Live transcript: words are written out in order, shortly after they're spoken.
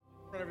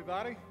Morning,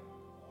 everybody.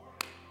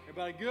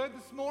 Everybody good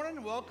this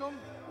morning? Welcome.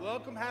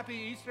 Happy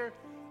Easter.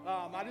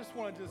 I just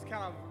want to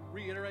kind of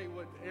reiterate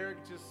what Eric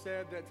just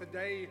said, that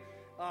today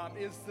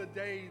is the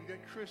day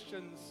that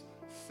Christians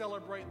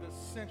celebrate the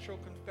central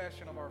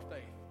confession of our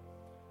faith.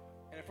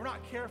 And if we're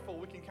not careful,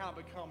 we can kind of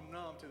become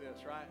numb to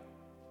this, right?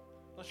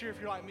 I'm not sure if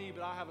you're like me,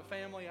 but I have a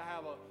family, I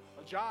have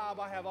a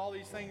job, I have all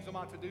these things on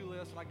my to-do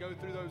list, and I go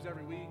through those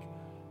every week.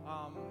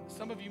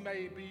 Some of you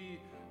may be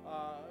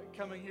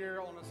coming here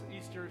on this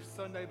Easter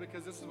Sunday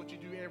because this is what you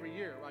do every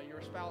year, right?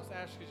 Your spouse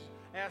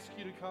asks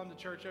you to come to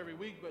church every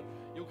week, but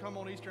you'll come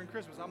on Easter and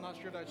Christmas. I'm not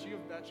sure that's you.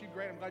 If that's you,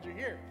 great. I'm glad you're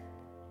here.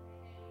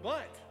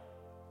 But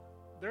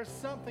there's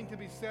something to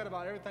be said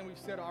about everything we've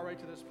said already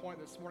to this point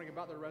this morning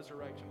about the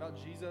resurrection, about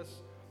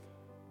Jesus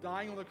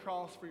dying on the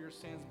cross for your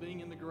sins, being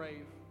in the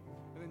grave,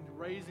 and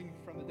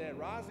then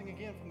rising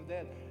again from the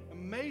dead.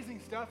 Amazing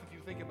stuff if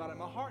you think about it.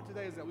 My heart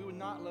today is that we would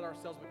not let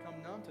ourselves become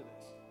numb to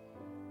this.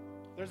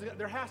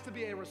 There has to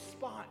be a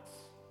response,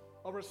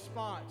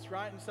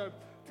 right? And so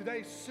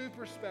today's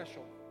super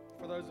special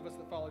for those of us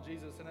that follow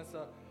Jesus, and it's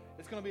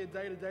going to be a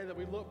day today that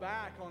we look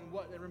back on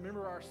and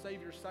remember our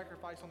Savior's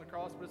sacrifice on the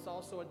cross, but it's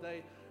also a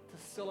day to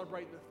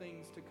celebrate the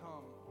things to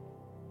come.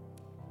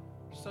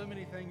 There's so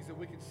many things that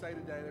we could say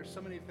today. There's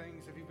so many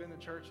things. If you've been to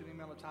church any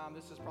amount of time,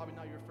 this is probably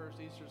not your first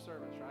Easter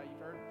service, right?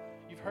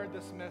 You've heard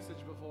this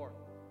message before.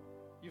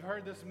 You've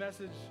heard this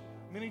message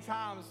many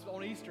times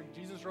on Easter.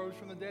 Jesus rose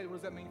from the dead. What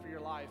does that mean for your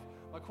life?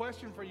 My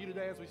question for you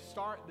today as we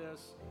start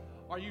this,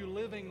 are you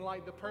living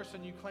like the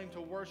person you claim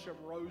to worship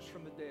rose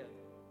from the dead?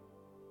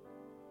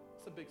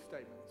 It's a big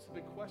statement. It's a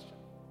big question.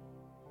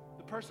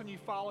 The person you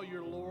follow,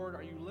 your Lord,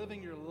 are you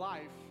living your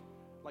life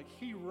like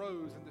he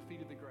rose and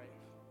defeated the grave?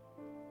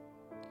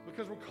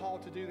 Because we're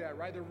called to do that,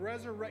 right? The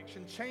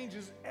resurrection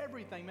changes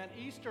everything, man.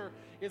 Easter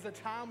is a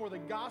time where the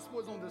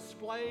gospel is on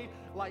display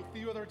like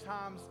few other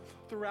times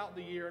throughout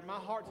the year. And my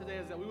heart today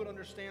is that we would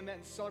understand that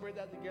and celebrate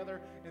that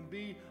together and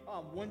be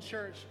one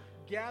church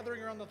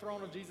gathering around the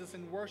throne of Jesus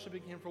and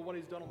worshiping him for what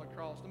he's done on the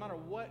cross. No matter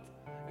what,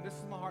 and this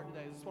is my heart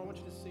today, this is what I want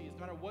you to see, is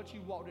no matter what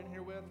you walked in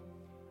here with,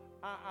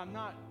 I'm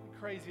not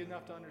crazy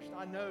enough to understand.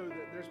 I know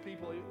that there's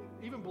people,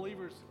 even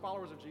believers,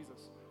 followers of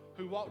Jesus,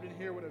 who walked in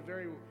here with a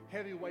very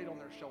heavy weight on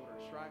their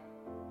shoulders, right?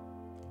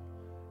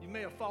 You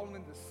may have fallen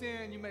into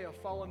sin, you may have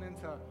fallen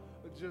into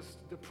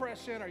just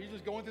depression, or you're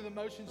just going through the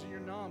motions and you're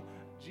numb.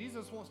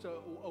 Jesus wants to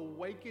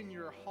awaken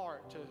your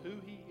heart to who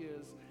he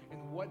is and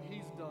what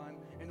he's done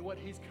and what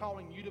he's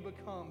calling you to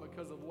become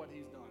because of what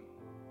he's done.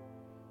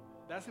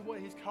 That's what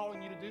he's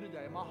calling you to do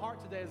today. My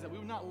heart today is that we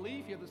would not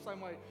leave here the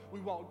same way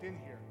we walked in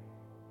here.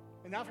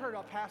 And I've heard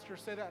our pastor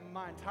say that in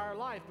my entire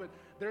life, but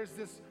there's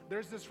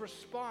this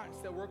response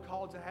that we're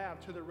called to have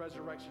to the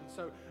resurrection.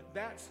 So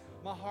that's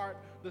my heart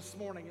this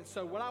morning. And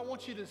so what I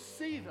want you to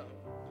see, though,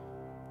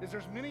 is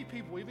there's many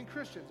people, even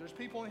Christians, there's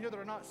people in here that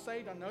are not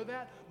saved. I know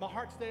that. My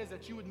heart today is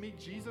that you would meet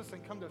Jesus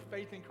and come to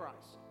faith in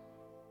Christ.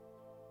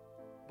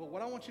 But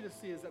what I want you to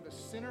see is that the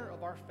center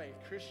of our faith,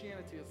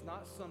 Christianity, is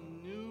not some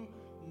new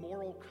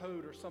moral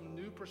code or some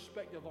new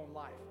perspective on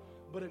life,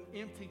 but an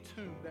empty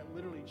tomb that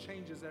literally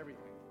changes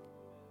everything.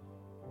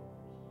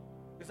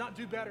 It's not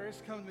do better,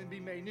 it's come and be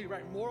made new,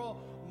 right?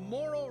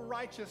 Moral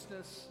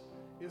righteousness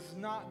is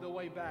not the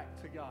way back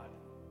to God.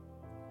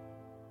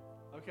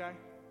 Okay?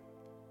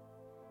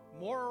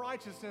 Moral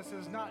righteousness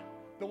is not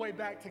the way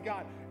back to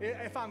God.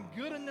 If I'm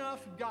good enough,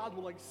 God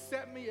will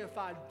accept me. If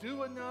I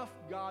do enough,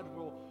 God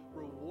will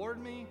reward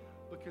me,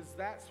 because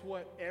that's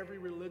what every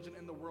religion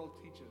in the world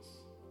teaches.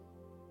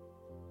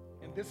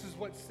 And this is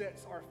what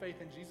sets our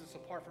faith in Jesus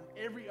apart from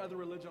every other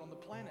religion on the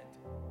planet.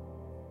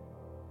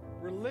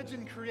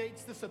 Religion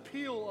creates this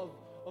appeal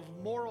of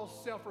moral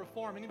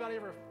self-reform. Anybody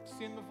ever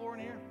sinned before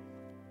in here?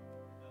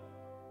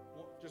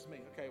 Well, just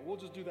me. Okay, we'll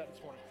just do that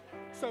this morning.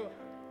 So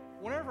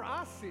whenever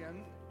I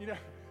sin,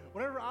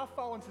 whenever I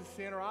fall into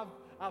sin or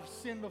I've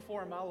sinned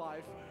before in my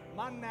life,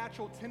 my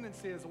natural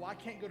tendency is, well, I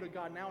can't go to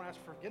God now and ask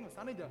for forgiveness.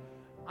 I need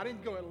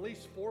to go at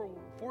least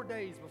four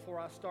days before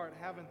I start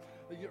having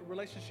a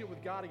relationship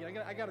with God again.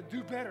 I got to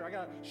do better. I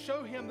got to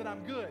show him that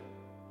I'm good,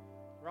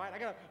 right? I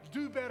got to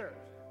do better.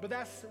 But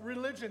that's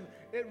religion.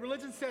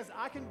 Religion says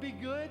I can be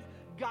good,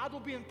 God will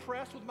be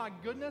impressed with my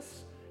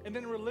goodness, and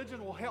then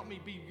religion will help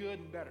me be good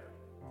and better.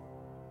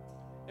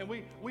 And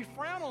we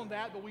frown on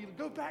that, but we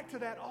go back to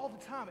that all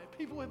the time. And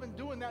people have been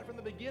doing that from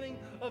the beginning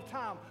of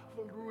time,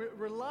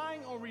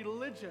 relying on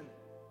religion.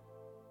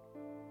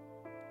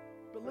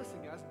 But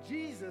listen, guys,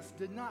 Jesus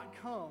did not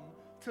come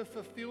to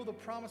fulfill the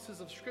promises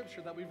of Scripture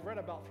that we've read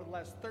about for the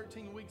last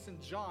 13 weeks in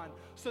John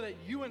so that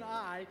you and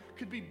I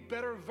could be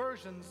better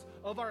versions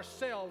of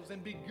ourselves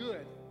and be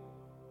good.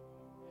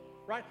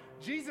 Right?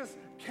 Jesus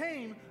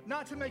came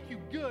not to make you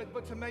good,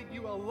 but to make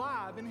you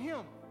alive in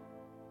him.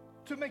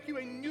 To make you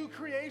a new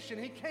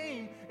creation. He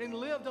came and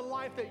lived a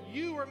life that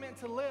you were meant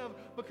to live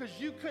because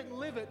you couldn't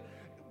live it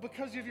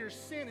because of your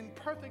sin in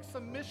perfect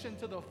submission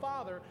to the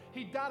Father.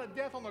 He died a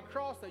death on the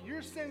cross that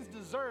your sins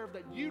deserve,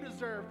 that you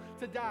deserve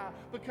to die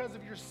because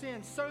of your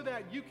sins, so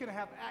that you can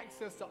have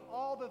access to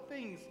all the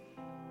things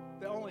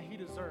that only he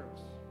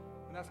deserves.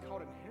 and that's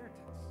called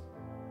inheritance.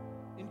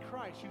 In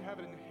Christ, you have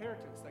an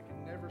inheritance that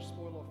can never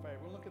spoil or fade.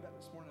 We'll look at that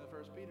this morning in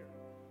 1 Peter.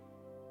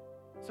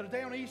 So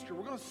today on Easter,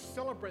 we're going to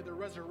celebrate the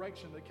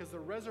resurrection because the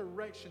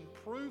resurrection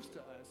proves to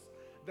us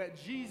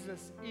that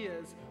Jesus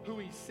is who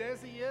he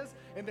says he is,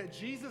 and that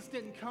Jesus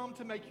didn't come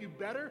to make you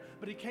better,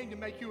 but he came to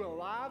make you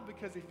alive,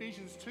 because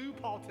Ephesians 2,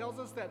 Paul tells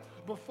us that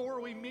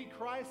before we meet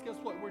Christ, guess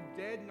what? We're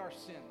dead in our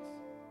sins.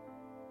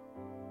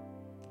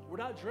 We're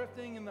not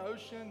drifting in the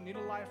ocean, need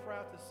a life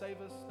raft to save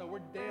us. No, we're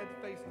dead,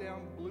 face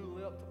down,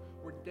 blue-lipped.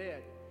 We're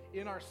dead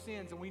in our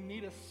sins, and we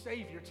need a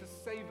Savior to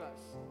save us.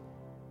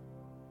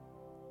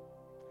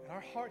 And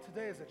our heart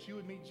today is that you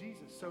would meet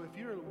Jesus. So if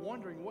you're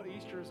wondering what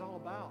Easter is all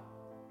about,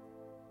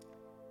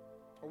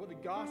 or what the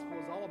gospel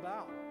is all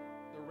about,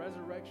 the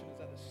resurrection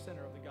is at the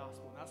center of the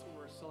gospel, and that's what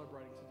we're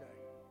celebrating today.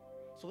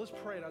 So let's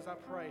pray, and as I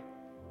pray,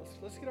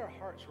 let's get our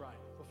hearts right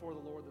before the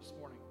Lord this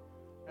morning.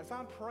 As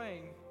I'm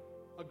praying,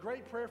 a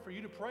great prayer for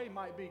you to pray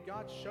might be,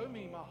 God, show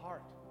me my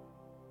heart.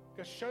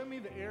 God, show me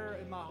the error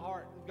in my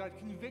heart. God,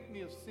 convict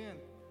me of sin.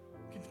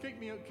 Convict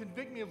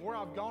me of where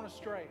I've gone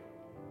astray,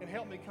 and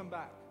help me come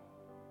back.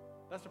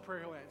 That's a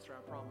prayer he'll answer,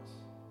 I promise.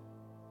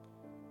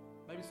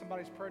 Maybe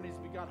somebody's prayer needs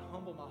to be, God,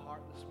 humble my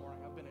heart this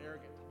morning. I've been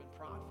arrogant. I've been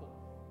prideful.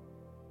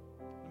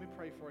 Let me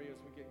pray for you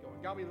as we get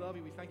going. God, we love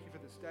you. We thank you for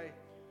this day.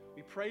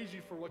 We praise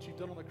you for what you've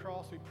done on the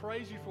cross. We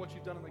praise you for what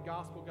you've done in the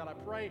gospel. God, I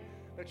pray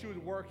that you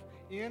would work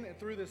in and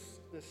through this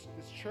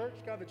church.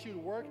 God, that you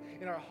would work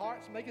in our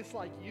hearts. Make us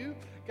like you.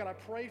 God, I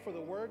pray for the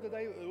word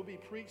today that it will be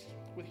preached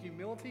with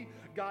humility.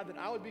 God, that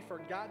I would be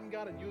forgotten,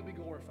 God, and you would be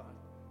glorified.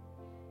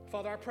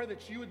 Father, I pray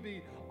that you would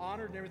be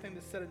honored in everything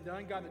that's said and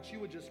done. God, that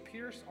you would just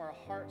pierce our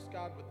hearts,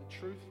 God, with the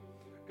truth.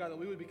 God, that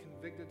we would be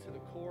convicted to the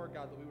core.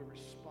 God, that we would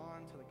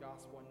respond to the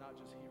gospel and not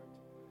just hear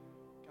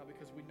it. God,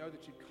 because we know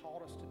that you've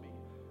called us to be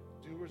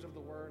doers of the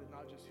word and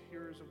not just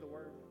hearers of the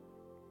word.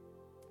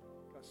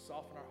 God,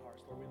 soften our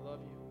hearts. Lord, we love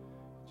you.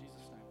 In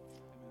Jesus' name,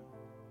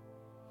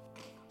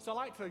 amen. So I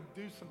like to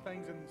do some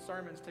things in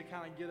sermons to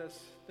kind of get us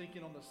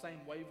thinking on the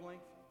same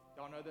wavelength.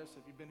 Y'all know this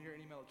if you've been here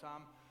any amount of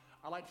time.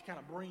 I like to kind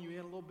of bring you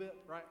in a little bit,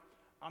 right?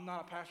 I'm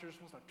not a pastor just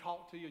wants to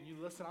talk to you and you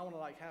listen. I want to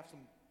like have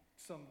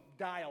some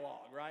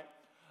dialogue, right?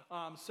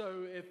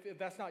 So if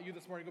that's not you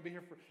this morning, you're going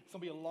to be here it's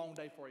going to be a long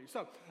day for you.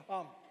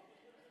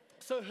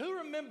 So who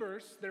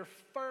remembers their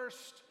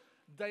first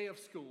day of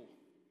school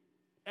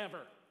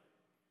ever,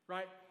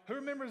 right? Who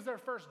remembers their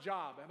first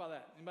job? How about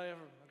that? Anybody ever?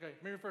 Okay,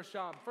 remember your first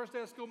job. First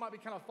day of school might be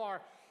kind of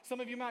far.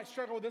 Some of you might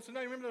struggle with this. So now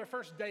you remember their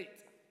first date.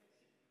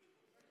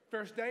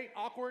 First date,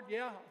 awkward,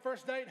 yeah.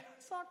 First date,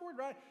 it's awkward,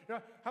 right? You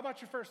know, how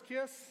about your first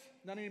kiss?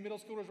 None of you middle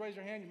schoolers raise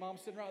your hand. Your mom's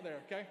sitting right there,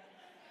 okay?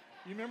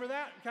 You remember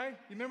that, okay?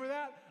 You remember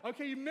that?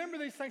 Okay, you remember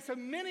these things. So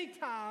many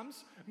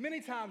times,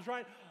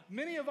 right?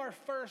 Many of our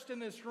first in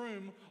this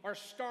room are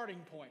starting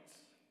points,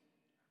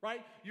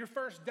 right? Your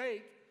first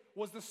date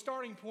was the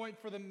starting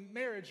point for the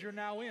marriage you're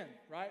now in,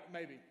 right?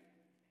 Maybe,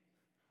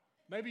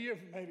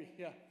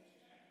 yeah.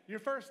 Your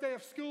first day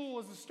of school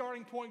is the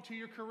starting point to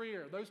your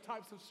career, those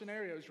types of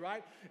scenarios,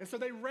 right? And so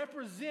they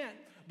represent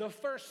the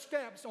first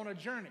steps on a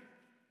journey,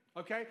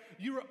 okay?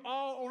 You are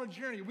all on a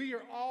journey. We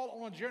are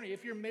all on a journey.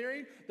 If you're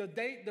married,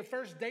 the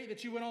first date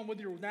that you went on with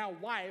your now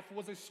wife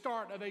was a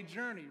start of a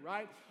journey,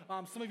 right?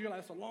 Some of you are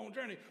like, that's a long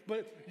journey,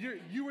 but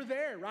you were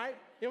there, right?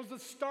 It was the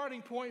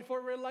starting point for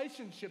a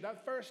relationship.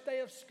 That first day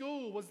of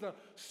school was the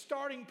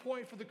starting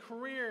point for the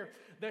career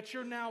that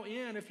you're now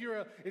in. If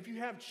you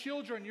have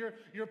children,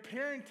 your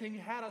parenting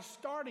had a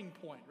starting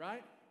point,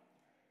 right?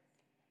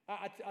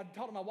 I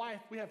talk to my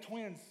wife. We have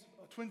twin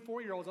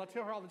 4-year-olds. I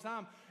tell her all the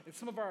time. And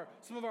some of our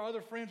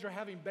other friends are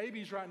having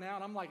babies right now,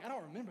 and I'm like, I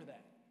don't remember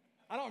that.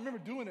 I don't remember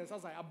doing this. I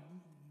was like,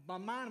 my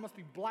mind must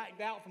be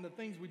blacked out from the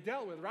things we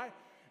dealt with, right?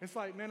 It's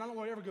like, man, I don't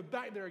want to ever go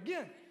back there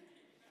again.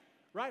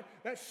 Right?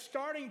 That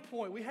starting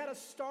point. We had a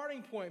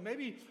starting point.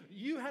 Maybe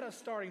you had a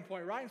starting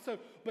point, right? And so,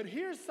 but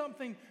here's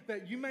something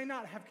that you may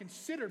not have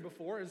considered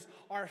before is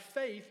our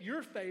faith,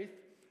 your faith,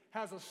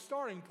 has a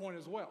starting point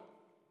as well.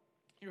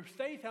 Your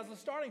faith has a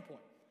starting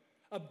point.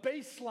 A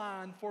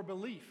baseline for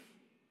belief.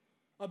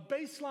 A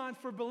baseline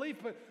for belief.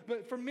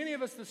 But for many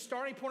of us, the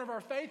starting point of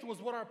our faith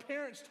was what our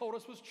parents told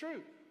us was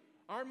true.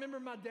 I remember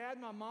my dad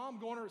and my mom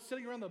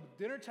sitting around the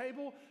dinner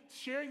table,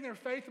 sharing their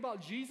faith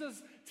about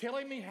Jesus,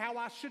 telling me how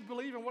I should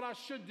believe and what I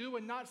should do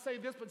and not say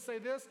this, but say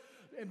this.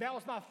 And that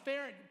was my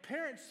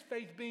parents'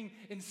 faith being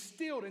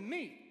instilled in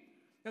me.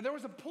 Now, there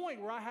was a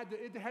point where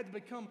it had to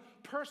become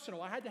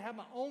personal. I had to have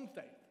my own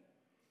faith.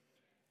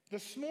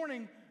 This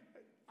morning,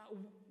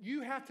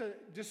 you have to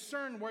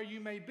discern where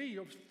you may be.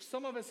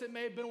 Some of us, it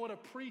may have been what a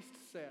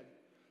priest said.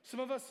 Some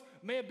of us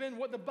may have been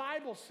what the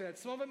Bible said.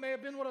 Some of it may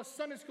have been what a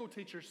Sunday school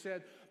teacher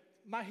said.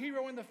 My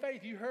hero in the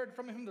faith, you heard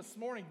from him this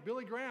morning,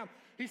 Billy Graham.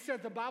 He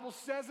said, the Bible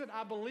says it,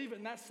 I believe it,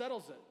 and that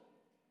settles it.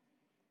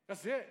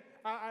 That's it.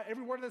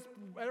 Every word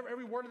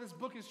of this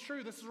book is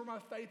true. This is where my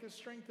faith is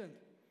strengthened.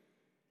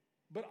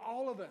 But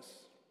all of us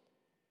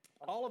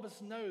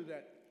know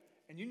that,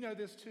 and you know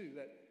this too,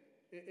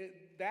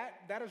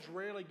 that is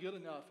rarely good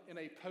enough in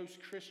a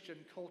post-Christian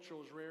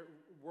cultural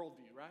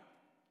worldview, right?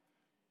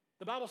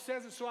 The Bible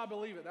says it, so I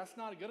believe it. That's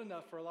not good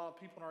enough for a lot of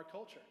people in our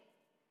culture.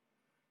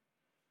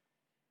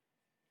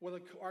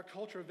 Whether our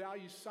culture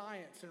values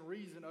science and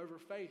reason over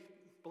faith.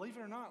 Believe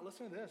it or not,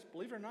 listen to this.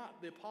 Believe it or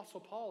not, the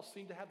Apostle Paul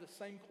seemed to have the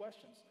same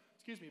questions.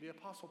 The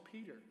Apostle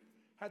Peter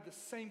had the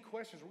same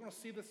questions. We're going to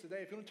see this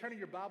today. If you want to turn in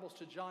your Bibles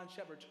to John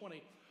chapter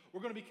 20,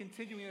 we're going to be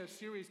continuing in a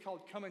series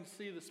called Come and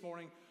See this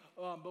morning.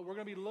 But we're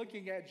going to be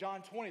looking at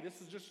John 20. This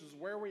is just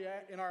where we're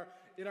at in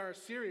our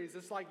series.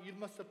 It's like you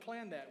must have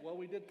planned that. Well,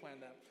 we did plan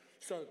that.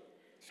 So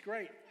it's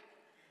great.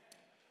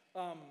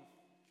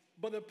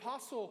 But the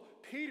Apostle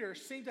Peter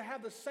seemed to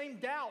have the same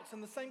doubts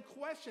and the same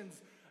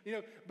questions.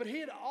 But he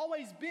had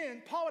always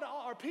been,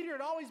 Peter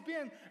had always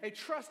been a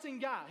trusting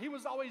guy. He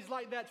was always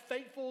like that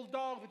faithful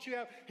dog that you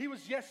have. He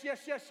was yes.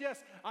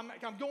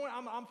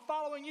 I'm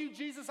following you,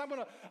 Jesus. I'm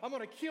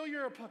gonna kill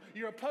your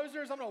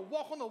opposers. I'm gonna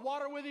walk on the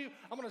water with you.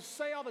 I'm gonna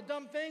say all the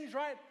dumb things,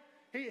 right?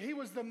 He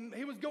was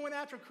going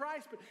after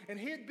Christ, and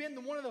he had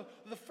been one of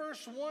the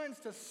first ones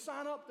to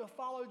sign up to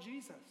follow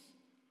Jesus.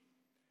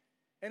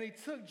 And he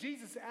took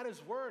Jesus at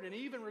his word, and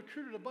he even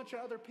recruited a bunch of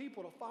other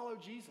people to follow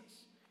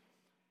Jesus.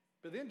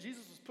 But then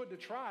Jesus was put to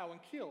trial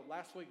and killed.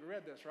 Last week we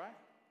read this, right?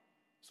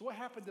 So what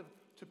happened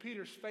to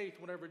Peter's faith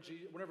whenever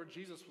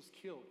Jesus was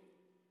killed?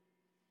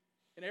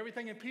 And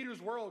everything in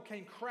Peter's world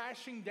came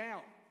crashing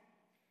down.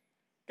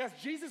 Guys,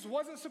 Jesus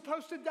wasn't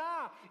supposed to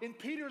die in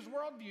Peter's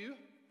worldview.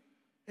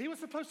 He was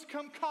supposed to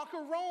come conquer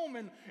Rome,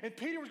 and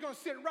Peter was going to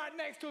sit right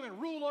next to him and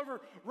rule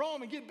over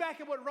Rome and get back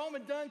at what Rome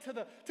had done to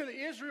the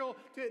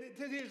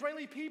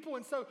Israeli people.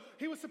 And so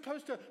he was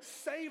supposed to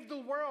save the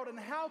world. And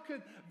how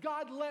could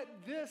God let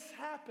this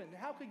happen?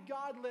 How could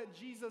God let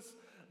Jesus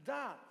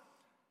die?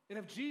 And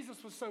if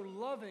Jesus was so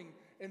loving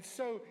and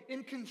so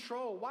in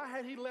control, why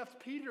had he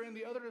left Peter and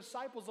the other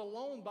disciples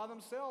alone by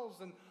themselves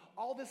and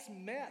all this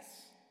mess?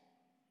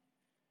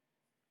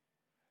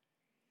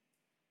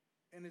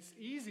 And it's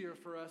easier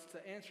for us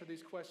to answer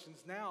these questions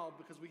now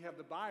because we have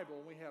the Bible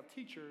and we have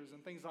teachers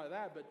and things like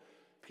that. But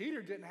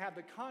Peter didn't have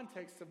the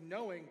context of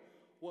knowing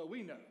what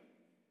we know,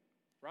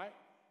 right?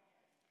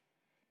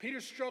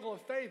 Peter's struggle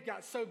of faith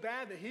got so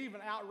bad that he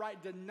even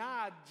outright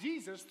denied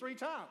Jesus 3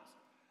 times.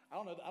 I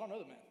don't know the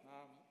man.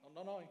 I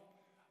don't know him.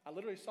 I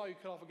literally saw you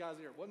cut off a guy's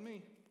ear. It wasn't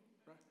me.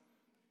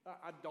 Right?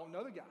 I don't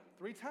know the guy.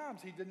 3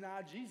 times he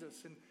denied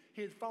Jesus, and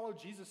he had followed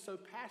Jesus so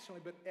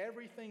passionately, but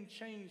everything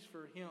changed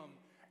for him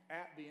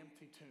at the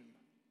empty tomb.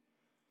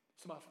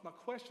 So my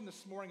question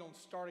this morning on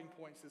starting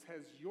points is,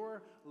 has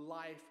your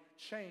life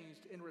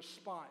changed in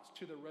response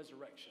to the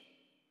resurrection?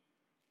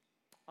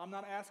 I'm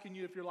not asking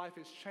you if your life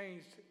has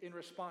changed in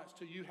response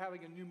to you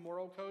having a new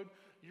moral code.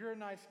 You're a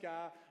nice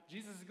guy.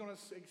 Jesus is going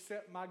to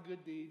accept my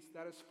good deeds.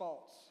 That is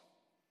false.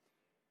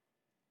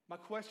 My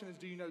question is,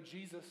 do you know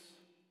Jesus,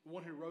 the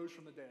one who rose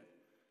from the dead?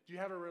 Do you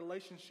have a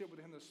relationship with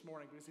him this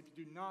morning? Because if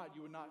you do not,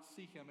 you would not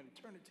see him in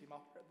eternity. My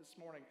prayer this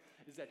morning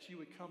is that you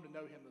would come to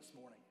know him this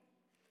morning.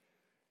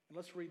 And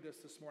let's read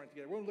this morning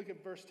together. We're going to look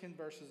at first 10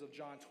 verses of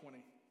John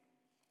 20.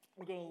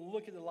 We're going to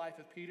look at the life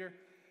of Peter.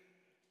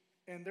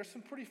 And there's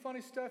some pretty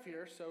funny stuff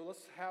here, so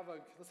let's have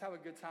a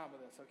good time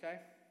with this, okay?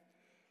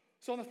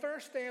 So on the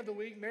first day of the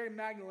week, Mary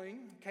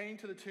Magdalene came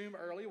to the tomb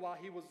early while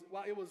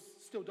it was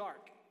still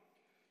dark.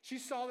 She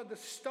saw that the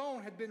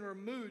stone had been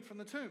removed from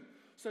the tomb.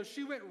 So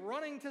she went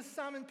running to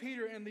Simon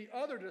Peter and the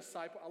other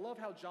disciple. I love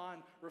how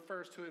John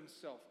refers to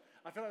himself.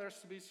 I feel like there's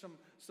to be some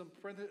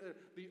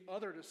the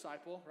other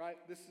disciple, right?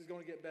 This is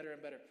going to get better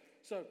and better.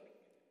 So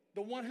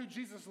the one who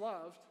Jesus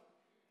loved,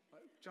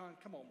 John,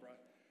 come on, bro.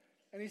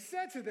 And he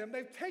said to them,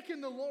 they've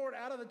taken the Lord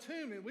out of the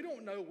tomb, and we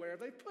don't know where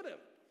they put him.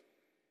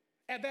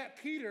 At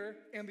that, Peter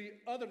and the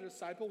other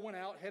disciple went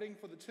out, heading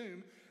for the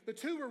tomb. The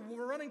two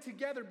were running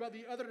together, but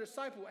the other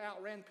disciple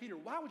outran Peter.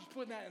 Why would you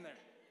put that in there?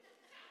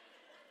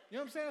 You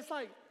know what I'm saying? It's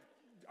like,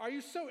 are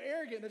you so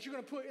arrogant that you're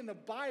going to put in the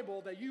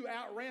Bible that you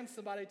outran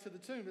somebody to the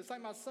tomb? It's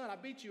like my son, I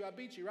beat you,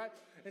 right?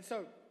 And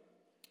so,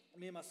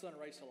 me and my son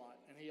race a lot,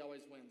 and he always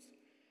wins.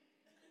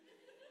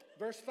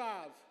 Verse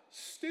 5,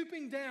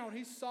 stooping down,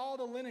 he saw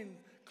the linen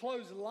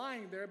clothes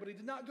lying there, but he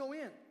did not go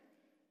in.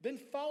 Then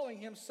following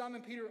him,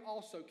 Simon Peter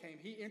also came.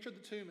 He entered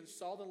the tomb and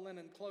saw the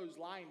linen clothes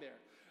lying there.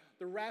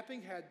 The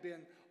wrapping had been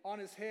on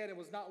his head and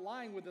was not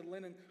lying with the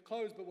linen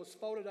clothes, but was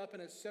folded up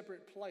in a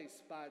separate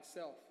place by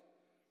itself.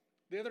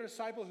 The other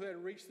disciple who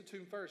had reached the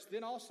tomb first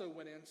then also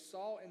went in,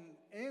 saw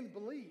and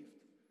believed.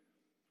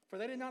 For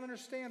they did not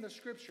understand the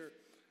scripture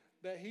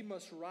that he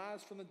must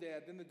rise from the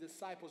dead. Then the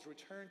disciples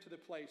returned to the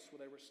place where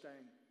they were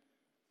staying.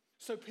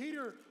 So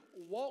Peter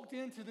walked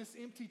into this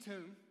empty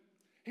tomb.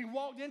 He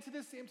walked into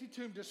this empty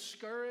tomb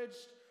discouraged,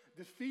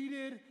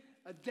 defeated,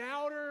 a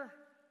doubter.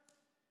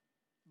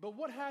 But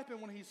what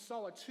happened when he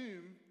saw a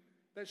tomb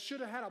that should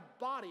have had a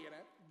body in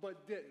it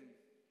but didn't?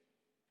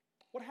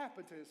 What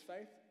happened to his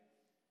faith?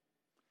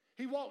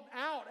 He walked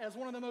out as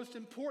one of the most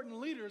important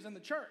leaders in the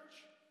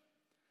church.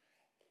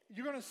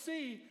 You're going to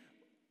see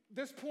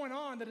this point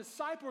on, the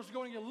disciples are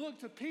going to look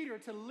to Peter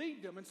to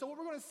lead them. And so what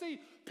we're going to see,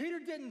 Peter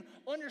didn't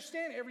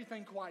understand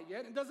everything quite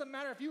yet. It doesn't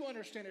matter if you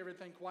understand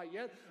everything quite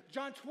yet.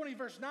 John 20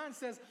 verse 9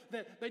 says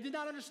that they did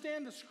not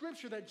understand the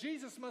scripture that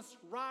Jesus must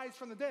rise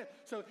from the dead.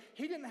 So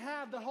he didn't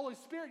have the Holy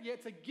Spirit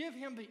yet to give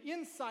him the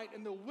insight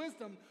and the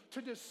wisdom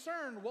to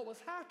discern what was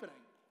happening.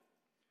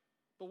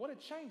 But what had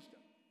changed him?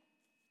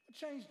 What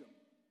changed him?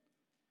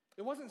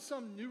 It wasn't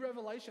some new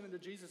revelation into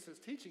Jesus'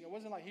 teaching. It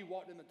wasn't like he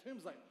walked in the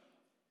tombs like,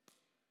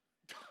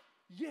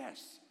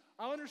 yes,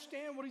 I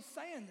understand what he's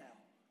saying now.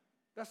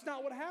 That's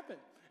not what happened.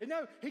 And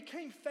no, he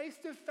came face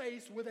to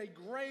face with a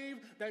grave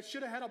that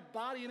should have had a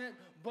body in it,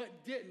 but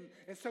didn't.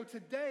 And so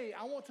today,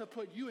 I want to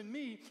put you and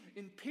me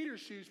in Peter's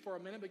shoes for a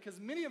minute, because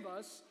many of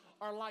us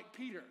are like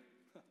Peter.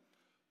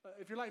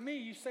 If you're like me,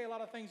 you say a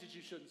lot of things that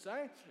you shouldn't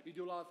say. You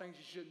do a lot of things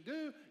you shouldn't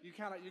do. You're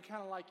kind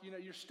of like,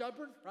 you're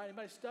stubborn, right?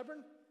 Anybody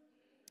stubborn?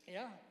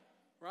 Yeah,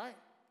 right?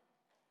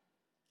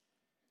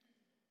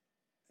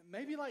 And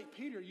maybe like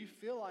Peter, you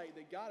feel like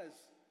that God has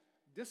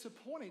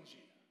disappointed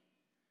you.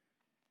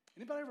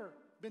 Anybody ever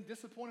been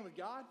disappointed with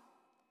God?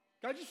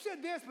 God, you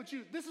said this, but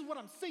this is what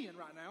I'm seeing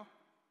right now.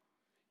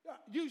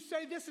 You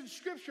say this in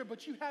Scripture,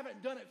 but you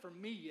haven't done it for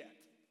me yet.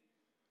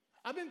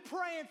 I've been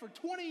praying for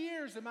 20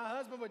 years that my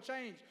husband would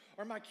change,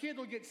 or my kid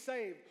will get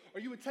saved, or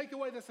you would take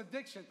away this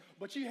addiction,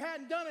 but you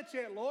hadn't done it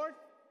yet, Lord.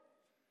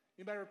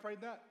 Anybody ever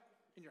prayed that?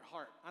 In your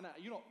heart. I know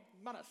you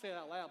might not say it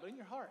out loud, but in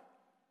your heart.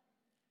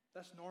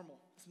 That's normal.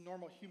 It's a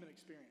normal human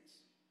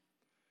experience.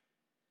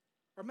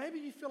 Or maybe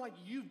you feel like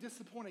you've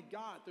disappointed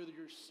God through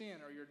your sin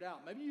or your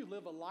doubt. Maybe you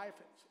live a life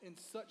in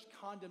such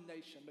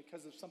condemnation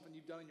because of something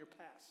you've done in your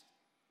past.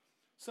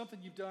 Something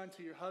you've done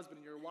to your husband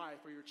and your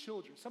wife or your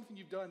children. Something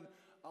you've done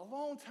a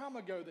long time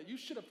ago that you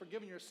should have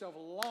forgiven yourself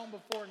long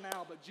before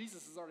now, but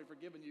Jesus has already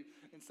forgiven you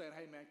and said,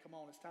 hey man, come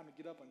on, it's time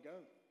to get up and go.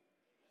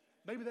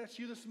 Maybe that's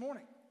you this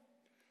morning.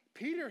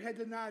 Peter had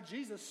denied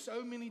Jesus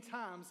so many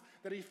times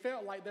that he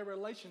felt like their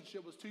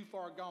relationship was too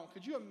far gone.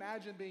 Could you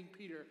imagine being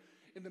Peter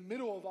in the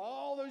middle of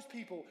all those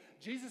people?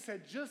 Jesus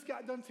had just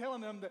got done telling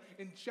them that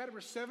in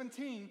chapter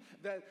 17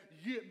 that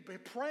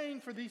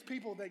praying for these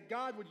people that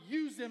God would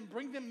use them,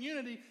 bring them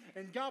unity,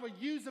 and God would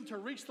use them to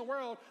reach the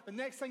world. The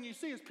next thing you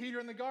see is Peter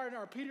in the garden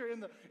or Peter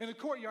in the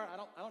courtyard. I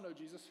don't know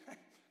Jesus. I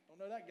don't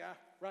know that guy.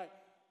 Right.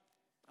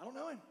 I don't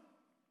know him.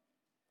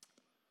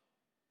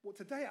 Well,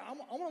 today I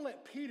want to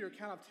let Peter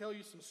kind of tell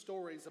you some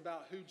stories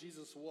about who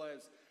Jesus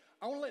was.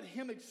 I want to let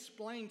him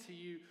explain to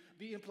you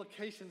the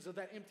implications of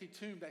that empty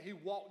tomb that he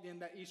walked in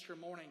that Easter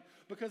morning.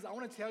 Because I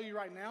want to tell you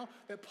right now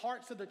that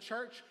parts of the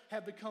church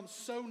have become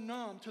so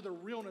numb to the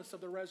realness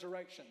of the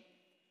resurrection.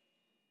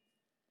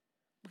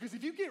 Because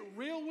if you get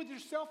real with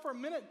yourself for a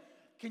minute,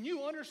 can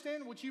you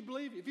understand what you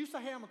believe? If you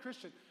say, hey, I'm a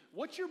Christian,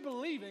 what you're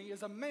believing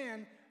is a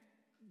man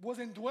was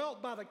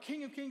indwelt by the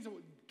King of Kings,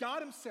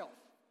 God himself.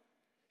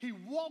 He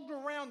walked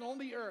around on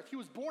the earth. He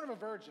was born of a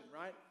virgin,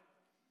 right?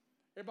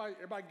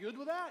 Everybody good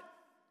with that?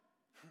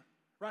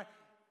 Right?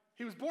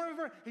 He was born of a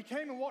virgin. He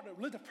came and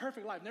lived a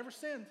perfect life, never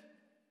sinned.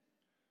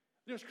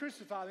 He was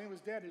crucified, and he was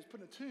dead. He was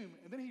put in a tomb,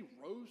 and then he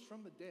rose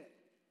from the dead.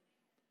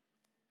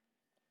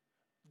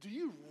 Do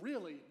you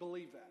really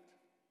believe that?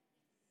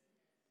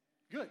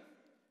 Good,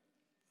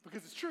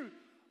 because it's true.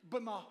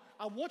 But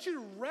I want you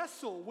to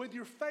wrestle with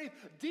your faith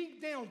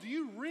deep down. Do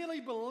you really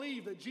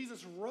believe that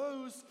Jesus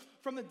rose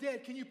from the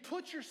dead? Can you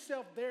put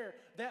yourself there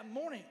that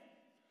morning?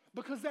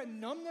 Because that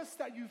numbness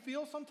that you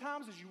feel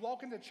sometimes as you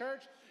walk into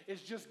church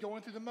is just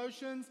going through the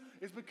motions.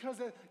 It's because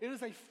it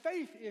is a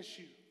faith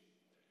issue.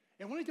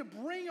 And we need to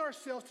bring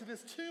ourselves to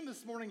this tomb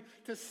this morning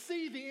to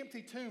see the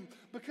empty tomb,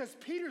 because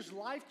Peter's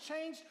life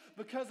changed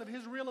because of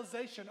his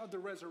realization of the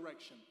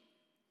resurrection.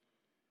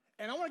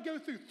 And I want to go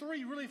through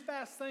 3 really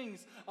fast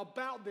things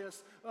about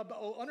this,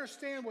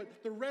 understand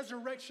what the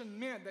resurrection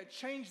meant that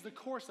changed the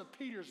course of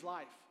Peter's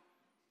life.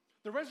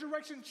 The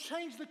resurrection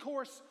changed the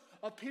course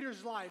of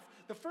Peter's life.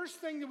 The first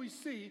thing that we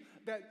see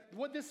that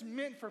what this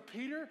meant for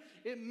Peter,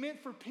 it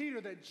meant for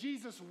Peter that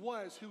Jesus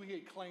was who he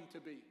had claimed to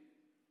be.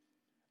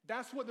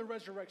 That's what the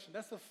resurrection,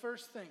 that's the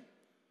first thing.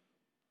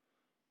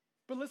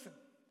 But listen,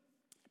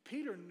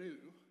 Peter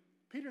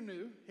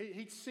knew,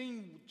 he'd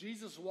seen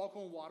Jesus walk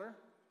on water.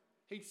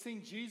 He'd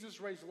seen Jesus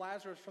raise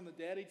Lazarus from the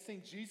dead. He'd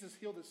seen Jesus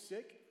heal the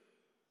sick.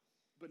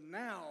 But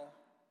now,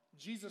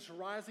 Jesus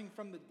rising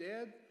from the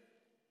dead,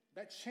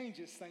 that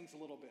changes things a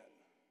little bit.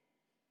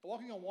 The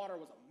walking on water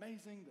was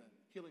amazing. The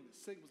healing the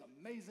sick was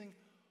amazing.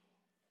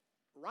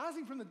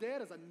 Rising from the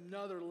dead is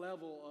another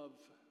level of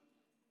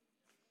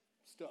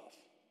stuff.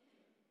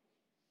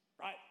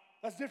 Right?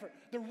 That's different.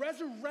 The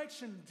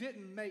resurrection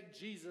didn't make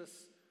Jesus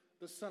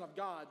the Son of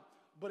God,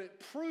 but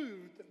it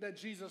proved that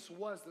Jesus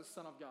was the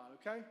Son of God,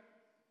 okay?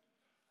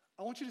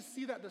 I want you to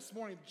see that this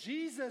morning.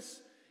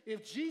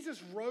 If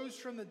Jesus rose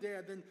from the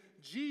dead, then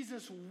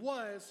Jesus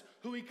was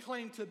who he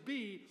claimed to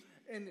be,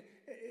 and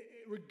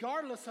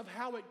regardless of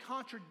how it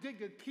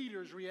contradicted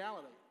Peter's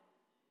reality.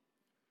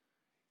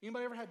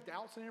 Anybody ever had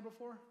doubts in here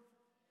before?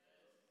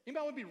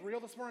 Anybody want to be real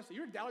this morning and say,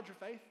 you ever doubted your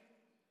faith?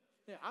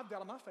 Yeah, I've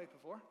doubted my faith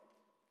before.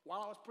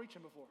 while I was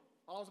preaching before,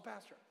 while I was a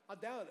pastor. I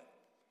doubted it.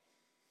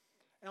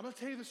 And I'm going to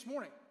tell you this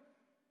morning,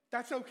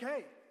 that's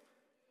okay.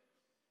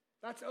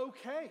 That's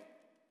okay.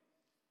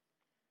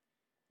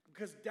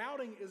 Because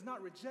doubting is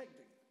not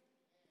rejecting.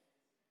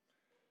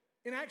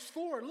 In Acts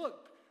 4,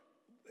 look,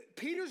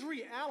 Peter's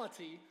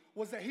reality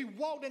was that he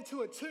walked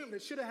into a tomb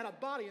that should have had a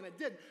body and it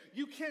didn't.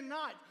 You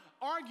cannot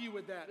argue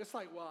with that. It's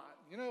like, well,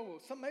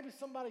 maybe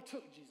somebody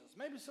took Jesus.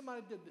 Maybe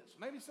somebody did this.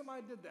 Maybe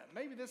somebody did that.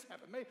 Maybe this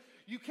happened.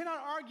 You cannot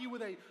argue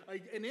with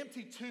an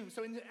empty tomb.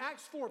 So in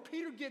Acts 4,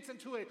 Peter gets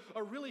into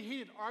a really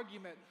heated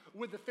argument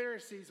with the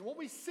Pharisees. And what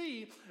we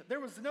see,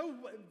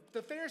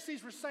 the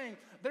Pharisees were saying,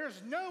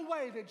 there's no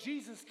way that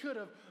Jesus could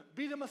have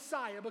been the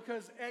Messiah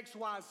because X,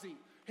 Y, Z.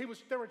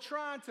 They were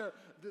trying to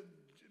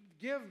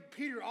give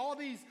Peter all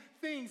these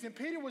things, and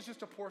Peter was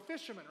just a poor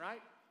fisherman,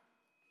 right?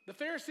 The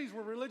Pharisees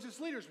were religious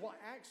leaders. Well,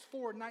 Acts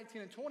 4,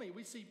 19 and 20,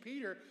 we see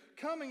Peter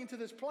coming into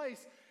this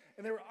place,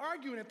 and they were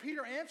arguing, and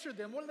Peter answered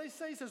them. What do they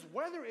say? He says,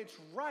 whether it's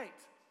right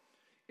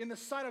in the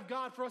sight of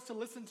God for us to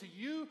listen to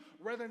you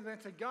rather than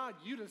to God,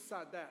 you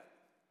decide that.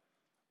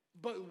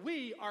 But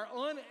we are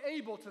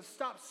unable to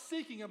stop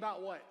seeking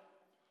about what?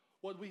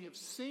 What we have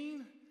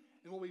seen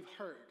and what we've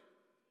heard.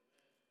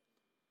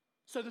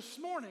 So this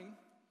morning,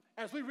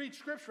 as we read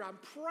Scripture, I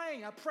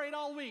prayed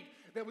all week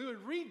that we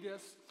would read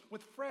this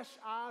with fresh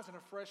eyes and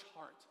a fresh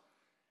heart.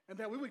 And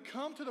that we would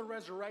come to the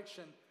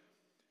resurrection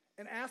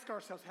and ask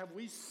ourselves, have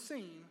we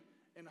seen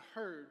and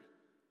heard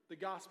the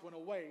gospel in a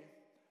way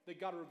that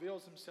God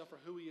reveals himself for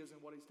who he is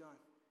and what he's done?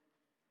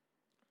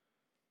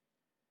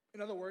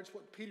 In other words,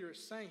 what Peter is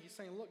saying, he's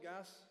saying, look,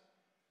 guys,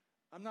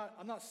 I'm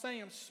not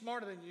saying I'm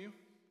smarter than you,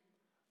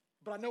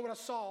 but I know what I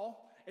saw,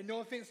 and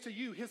no offense to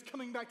you, his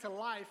coming back to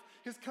life,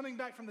 his coming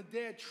back from the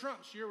dead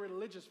trumps your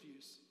religious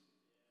views.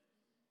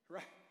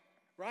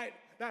 Right?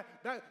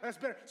 That's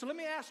better. So let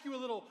me ask you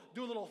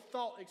do a little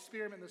thought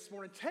experiment this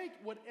morning. Take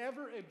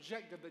whatever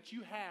objective that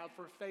you have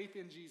for faith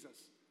in Jesus.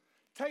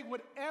 Take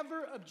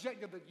whatever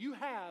objective that you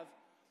have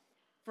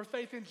for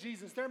faith in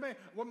Jesus.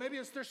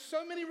 There's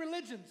so many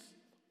religions.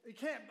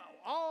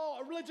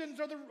 All religions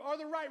are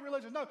the right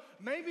religions. No,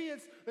 maybe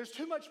there's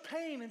too much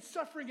pain and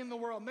suffering in the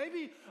world.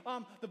 Maybe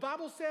the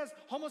Bible says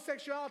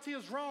homosexuality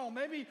is wrong.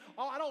 Maybe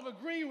I don't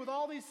agree with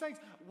all these things.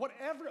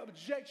 Whatever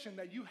objection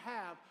that you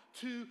have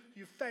to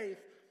your faith,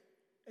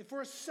 and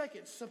for a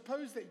second,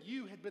 suppose that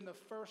you had been the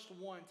first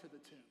one to the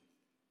tomb.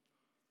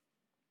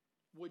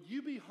 Would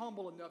you be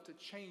humble enough to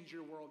change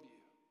your worldview?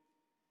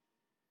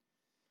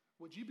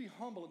 Would you be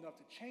humble enough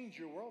to change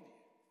your worldview?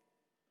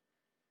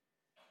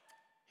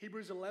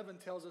 Hebrews 11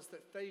 tells us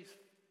that faith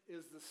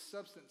is the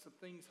substance of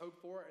things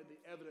hoped for and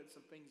the evidence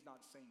of things not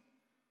seen.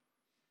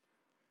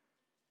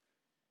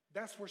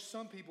 That's where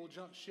some people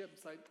jump ship and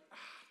say,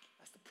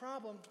 that's the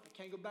problem. I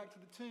can't go back to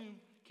the tomb.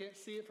 Can't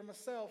see it for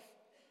myself.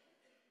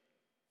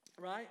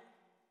 Right?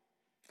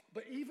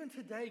 But even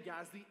today,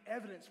 guys, the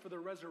evidence for the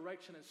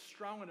resurrection is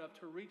strong enough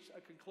to reach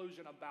a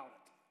conclusion about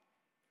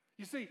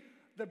it. You see,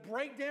 the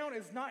breakdown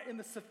is not in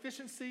the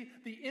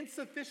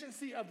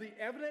insufficiency of the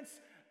evidence,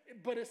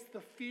 but it's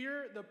the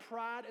fear, the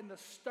pride, and the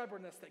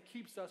stubbornness that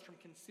keeps us from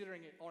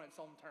considering it on its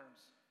own terms.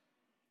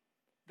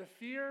 The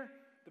fear,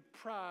 the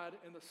pride,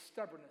 and the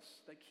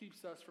stubbornness that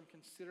keeps us from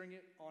considering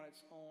it on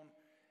its own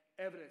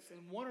evidence. And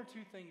one or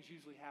two things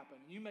usually happen.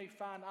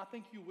 I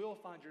think you will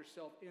find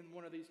yourself in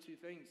one of these two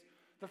things.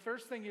 The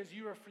first thing is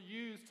you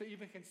refuse to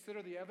even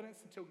consider the evidence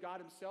until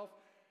God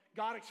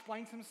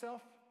explains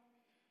himself.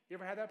 You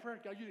ever had that prayer?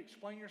 God, you'd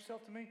explain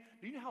yourself to me?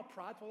 Do you know how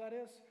prideful that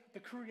is? The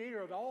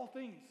creator of all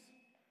things.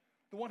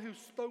 The one who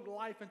spoke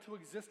life into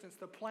existence,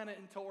 the planet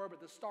into orbit,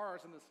 the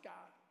stars in the sky.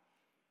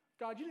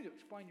 God, you need to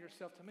explain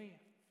yourself to me.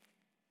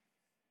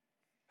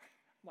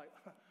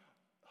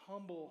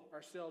 Humble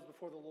ourselves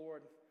before the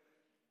Lord.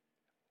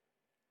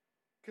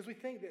 Because we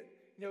think that,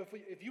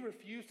 if you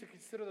refuse to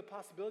consider the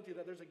possibility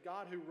that there's a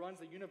God who runs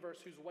the universe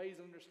whose ways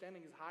and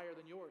understanding is higher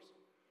than yours.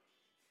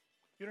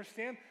 You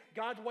understand?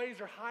 God's ways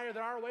are higher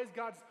than our ways.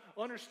 God's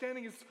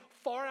understanding is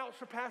far out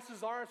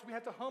surpasses ours. We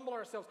have to humble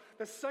ourselves.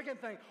 The second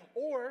thing,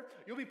 or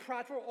you'll be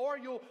prideful, or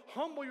you'll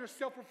humble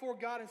yourself before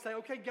God and say,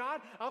 okay, God,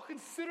 I'll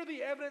consider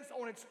the evidence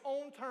on its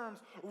own terms,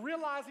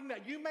 realizing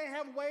that you may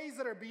have ways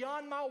that are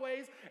beyond my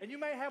ways, and you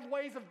may have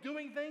ways of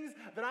doing things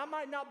that I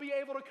might not be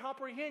able to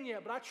comprehend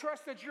yet. But I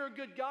trust that you're a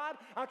good God.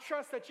 I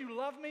trust that you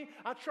love me.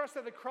 I trust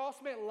that the cross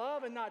meant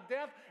love and not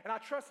death. And I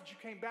trust that you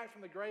came back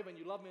from the grave and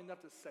you love me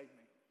enough to save me.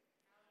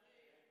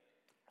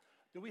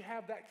 Do we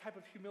have that type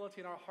of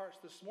humility in our hearts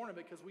this morning?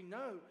 Because we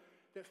know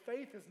that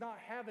faith is not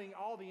having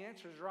all the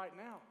answers right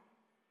now.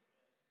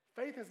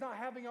 Faith is not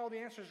having all the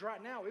answers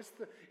right now.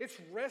 It's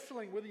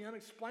wrestling with the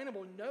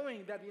unexplainable,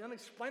 knowing that the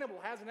unexplainable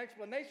has an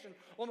explanation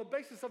on the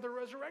basis of the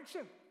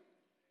resurrection.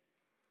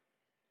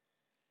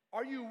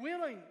 Are you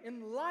willing,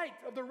 in light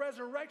of the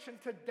resurrection,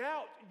 to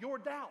doubt your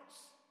doubts?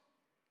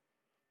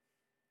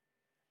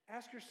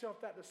 Ask yourself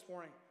that this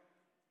morning.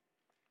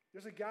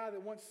 There's a guy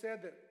that once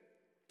said that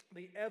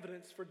the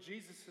evidence for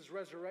Jesus'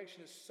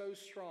 resurrection is so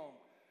strong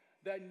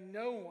that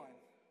no one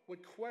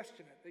would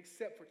question it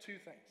except for two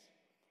things.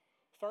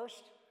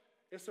 First,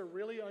 it's a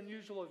really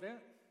unusual event.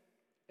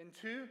 And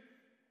 2,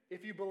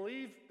 if you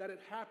believe that it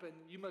happened,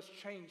 you must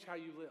change how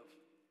you live.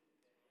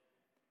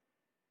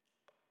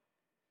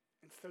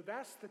 And so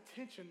that's the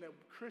tension that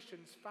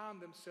Christians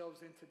find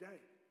themselves in today.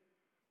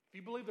 If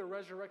you believe the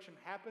resurrection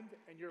happened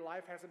and your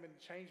life hasn't been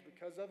changed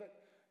because of it,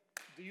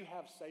 do you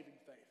have saving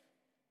faith?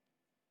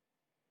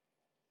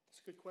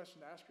 It's a good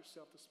question to ask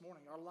yourself this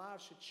morning. Our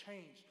lives should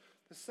change.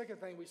 The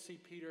second thing we see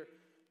Peter,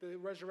 the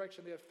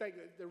resurrection, the effect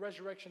that the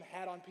resurrection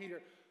had on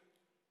Peter,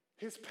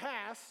 his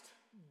past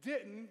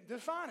didn't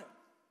define him.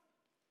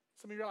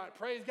 Some of you are like,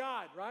 praise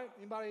God, right?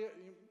 Anybody,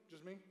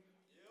 just me? Yep.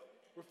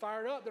 We're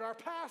fired up that our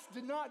past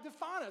did not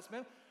define us,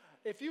 man.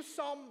 If you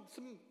saw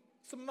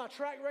some of my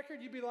track record,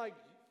 you'd be like,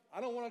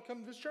 I don't want to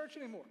come to this church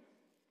anymore.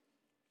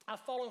 I've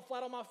fallen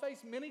flat on my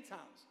face many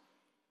times.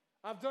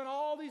 I've done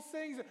all these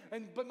things,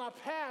 but my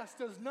past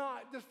does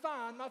not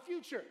define my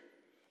future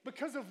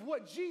because of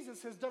what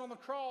Jesus has done on the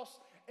cross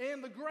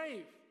and the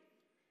grave.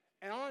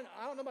 And I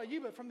don't know about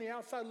you, but from the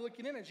outside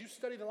looking in, as you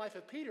study the life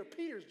of Peter,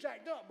 Peter's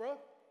jacked up, bro.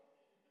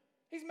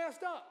 He's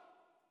messed up.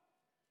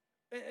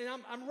 And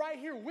I'm right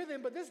here with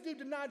him, but this dude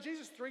denied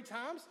Jesus 3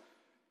 times,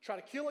 tried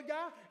to kill a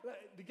guy.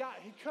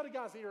 He cut a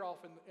guy's ear off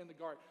in the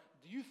garden.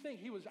 Do you think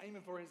he was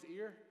aiming for his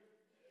ear?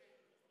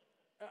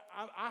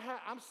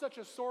 I'm such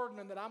a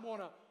swordman that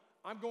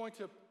I'm going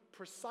to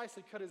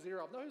precisely cut his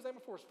ear off. No, he was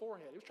aiming for his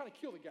forehead. He was trying to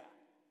kill the guy.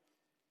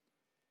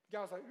 The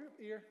guy was like,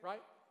 ear,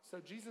 right? So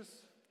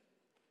Jesus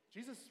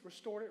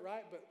restored it,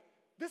 right? But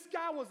this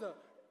guy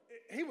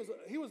he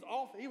was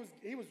off.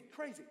 He was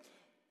crazy.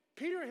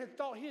 Peter had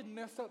thought he had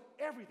messed up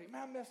everything.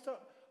 Man, I messed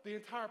up the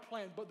entire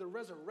plan. But the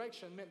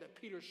resurrection meant that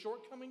Peter's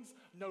shortcomings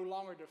no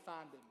longer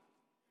defined him.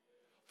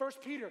 1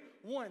 Peter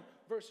 1,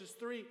 verses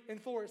 3 and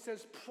 4, it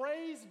says,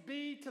 praise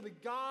be to the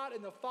God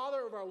and the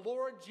Father of our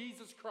Lord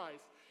Jesus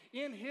Christ.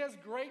 In his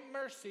great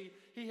mercy,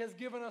 he has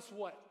given us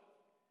what?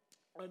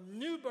 A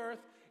new birth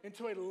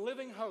into a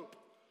living hope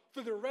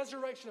through the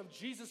resurrection of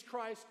Jesus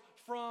Christ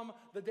from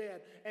the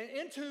dead, and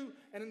into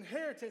an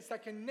inheritance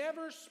that can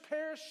never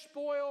perish,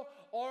 spoil,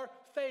 or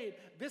fade.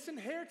 This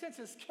inheritance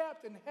is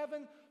kept in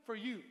heaven for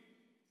you.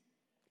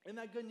 Isn't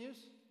that good news?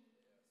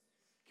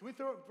 Can we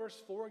throw up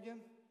verse 4 again?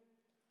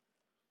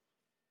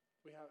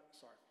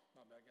 Sorry,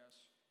 my bad, guys.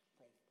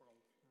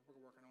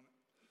 We're working on it.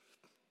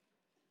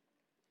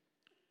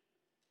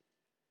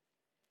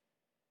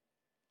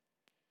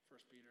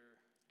 First Peter,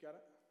 got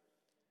it?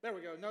 There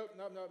we go. No.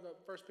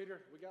 First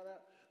Peter, we got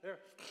that?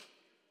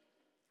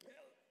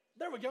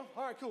 There we go.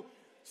 All right, cool.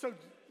 So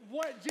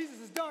what Jesus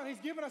has done, he's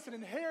given us an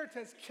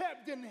inheritance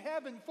kept in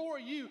heaven for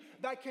you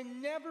that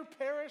can never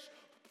perish,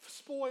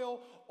 spoil,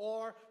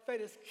 or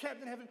fade. It's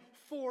kept in heaven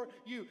for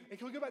you. And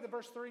can we go back to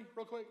verse 3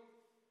 real quick?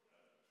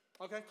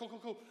 Okay,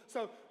 cool.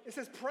 So it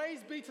says, praise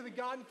be to the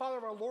God and Father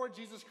of our Lord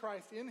Jesus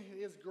Christ. In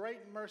his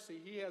great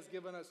mercy, he has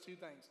given us 2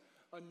 things,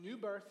 a new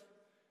birth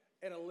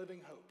and a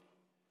living hope.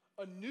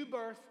 A new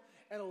birth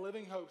and a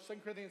living hope. 2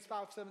 Corinthians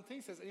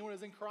 5:17 says, anyone who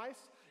is in Christ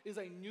is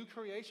a new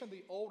creation.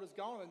 The old is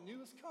gone, the new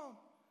has come.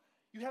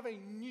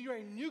 You're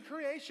a new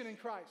creation in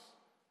Christ.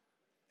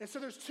 And so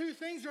there's 2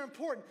 things that are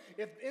important.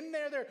 If in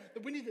there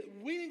we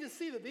need to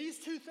see that these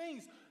 2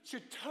 things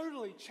should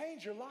totally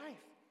change your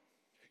life.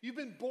 You've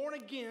been born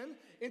again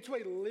into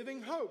a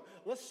living hope.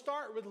 Let's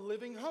start with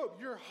living hope.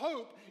 Your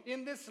hope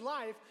in this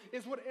life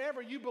is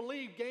whatever you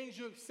believe gains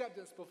you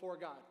acceptance before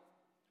God.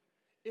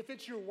 If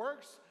it's your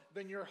works,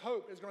 then your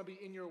hope is going to be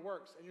in your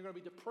works, and you're going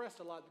to be depressed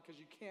a lot because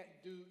you can't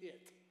do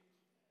it.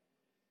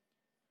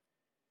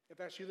 If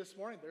that's you this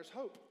morning, there's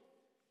hope.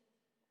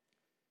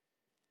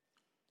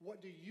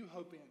 What do you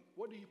hope in?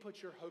 What do you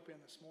put your hope in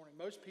this morning?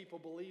 Most people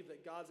believe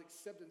that God's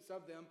acceptance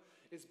of them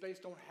is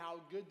based on how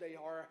good they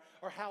are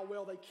or how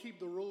well they keep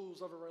the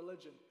rules of a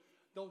religion.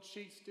 Don't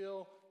cheat,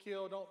 steal,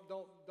 kill.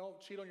 Don't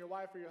cheat on your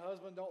wife or your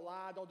husband. Don't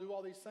lie. Don't do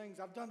all these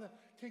things. I've done the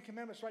 10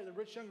 Commandments, right? The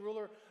rich young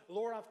ruler.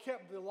 Lord, I've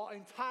kept the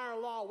entire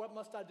law. What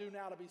must I do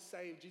now to be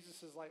saved?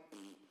 Jesus is like,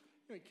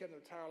 you ain't kept the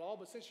entire law.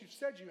 But since you've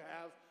said you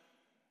have,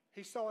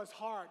 he saw his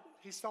heart.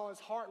 He saw his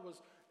heart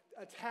was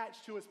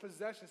attached to his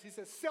possessions. He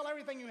says, sell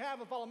everything you have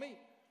and follow me.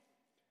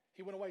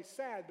 He went away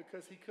sad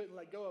because he couldn't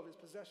let go of his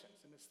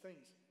possessions and his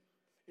things.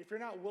 If you're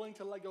not willing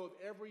to let go of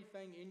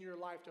everything in your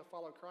life to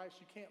follow Christ,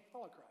 you can't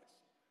follow Christ.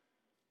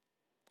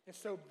 And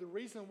so the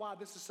reason why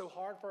this is so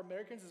hard for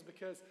Americans is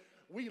because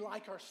we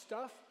like our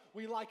stuff,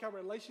 we like our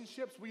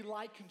relationships, we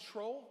like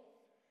control,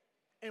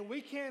 and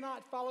we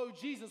cannot follow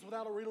Jesus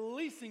without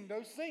releasing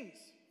those things.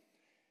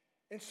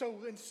 And so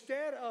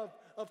instead of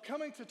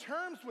coming to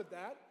terms with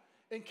that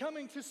and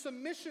coming to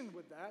submission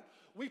with that,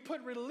 we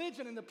put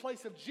religion in the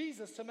place of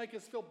Jesus to make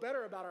us feel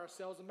better about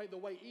ourselves and make the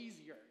way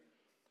easier.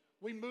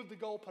 We move the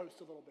goalpost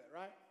a little bit,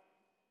 right?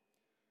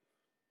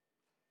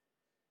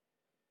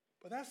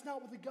 But that's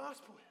not what the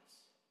gospel is.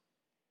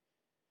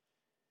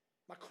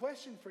 My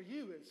question for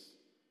you is,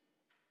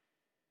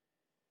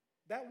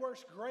 that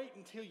works great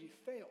until you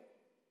fail.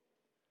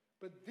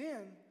 But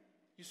then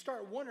you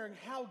start wondering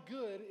how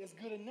good is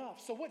good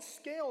enough. So what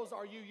scales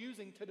are you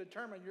using to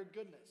determine your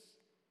goodness?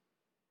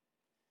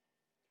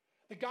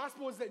 The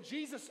gospel is that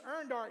Jesus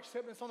earned our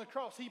acceptance on the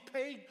cross. He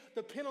paid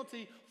the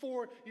penalty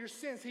for your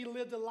sins. He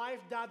lived a life,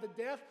 died the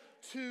death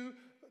to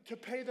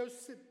pay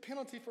those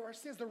penalty for our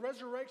sins. The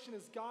resurrection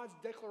is God's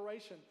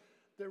declaration.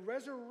 The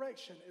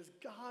resurrection is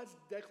God's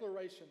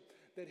declaration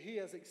that he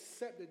has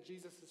accepted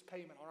Jesus'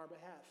 payment on our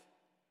behalf.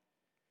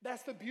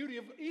 That's the beauty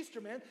of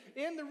Easter, man.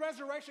 In the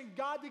resurrection,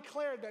 God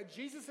declared that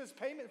Jesus'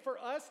 payment for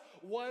us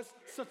was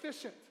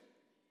sufficient.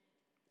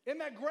 Isn't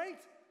that great?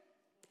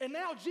 And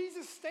now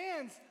Jesus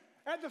stands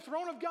at the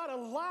throne of God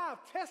alive,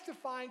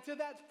 testifying to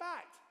that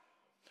fact.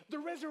 The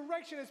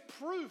resurrection is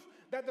proof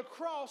that the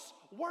cross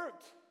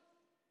worked.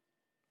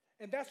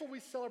 And that's what we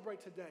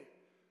celebrate today.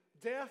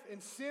 Death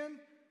and sin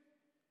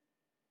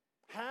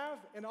have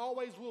and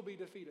always will be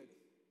defeated.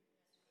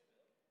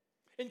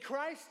 In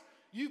Christ,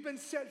 you've been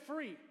set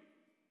free.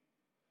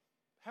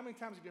 How many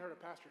times have you heard a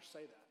pastor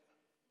say that?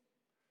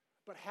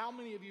 But how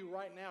many of you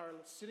right now are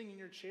sitting in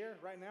your chair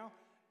right now,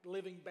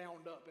 living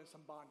bound up in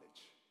some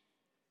bondage?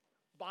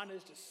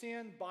 Bondage to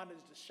sin, bondage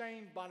to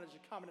shame, bondage to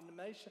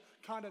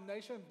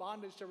condemnation,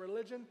 bondage to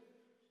religion.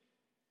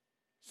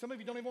 Some of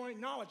you don't even want to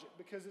acknowledge it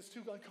because it's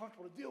too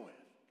uncomfortable to deal with.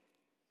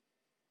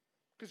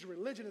 Because your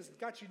religion has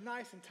got you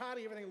nice and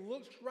tidy, everything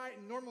looks right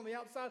and normal on the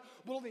outside,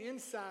 but on the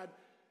inside,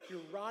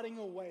 you're rotting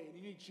away, and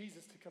you need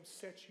Jesus to come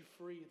set you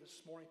free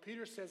this morning.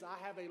 Peter says,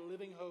 I have a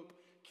living hope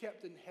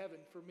kept in heaven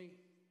for me.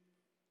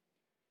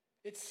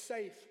 It's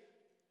safe.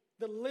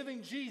 The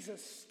living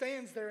Jesus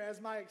stands there as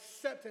my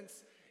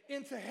acceptance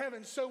into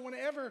heaven. So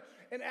whenever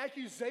an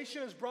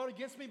accusation is brought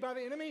against me by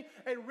the enemy,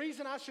 a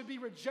reason I should be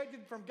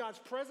rejected from God's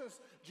presence,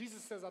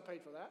 Jesus says, I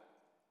paid for that.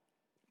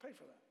 I paid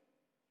for that.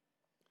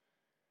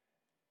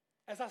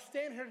 As I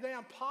stand here today,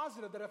 I'm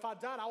positive that if I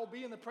died, I will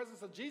be in the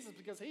presence of Jesus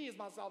because he is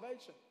my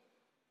salvation.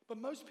 But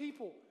most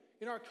people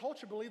in our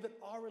culture believe that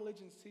all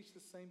religions teach the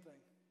same thing.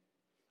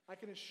 I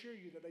can assure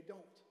you that they don't.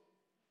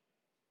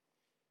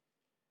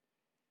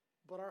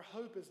 But our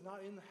hope is not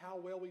in how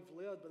well we've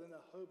lived, but in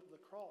the hope of the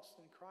cross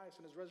in Christ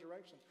and his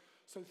resurrection.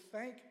 So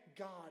thank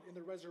God in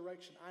the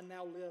resurrection, I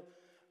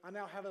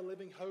now have a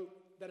living hope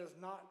that is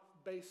not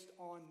based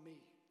on me.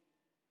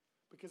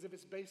 Because if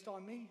it's based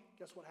on me,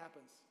 guess what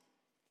happens?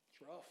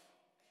 It's rough.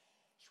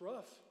 It's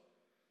rough.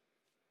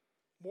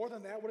 More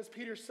than that, what does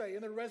Peter say?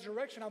 In the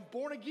resurrection, I'm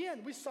born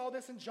again. We saw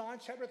this in John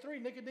chapter 3.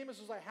 Nicodemus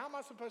was like, how am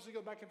I supposed to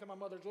go back into my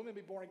mother's womb and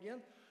be born again?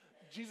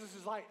 Jesus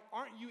is like,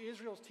 aren't you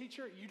Israel's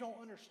teacher? You don't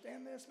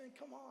understand this, man?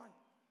 Come on.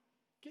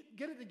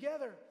 Get it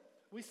together.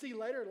 We see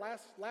later,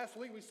 last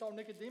week, we saw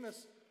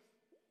Nicodemus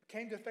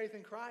came to faith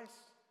in Christ.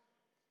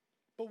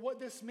 But what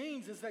this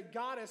means is that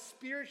God has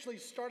spiritually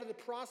started the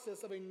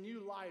process of a new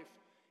life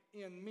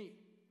in me.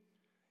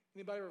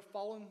 Anybody ever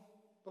fallen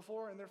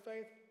before in their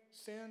faith?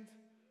 Sinned?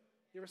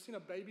 You ever seen a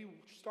baby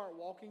start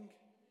walking?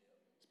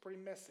 It's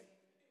pretty messy.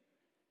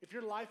 If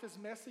your life is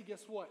messy,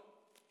 guess what?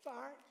 It's all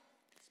right.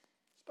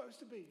 It's supposed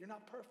to be. You're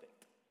not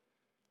perfect.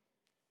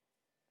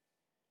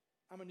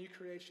 I'm a new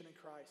creation in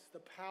Christ. The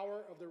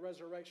power of the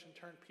resurrection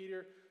turned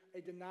Peter,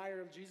 a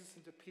denier of Jesus,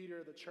 into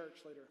Peter, the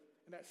church leader.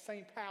 And that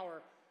same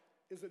power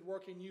is at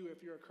work in you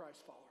if you're a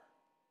Christ follower.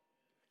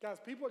 Guys,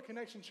 people at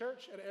Connection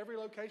Church at every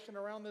location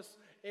around this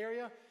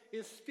area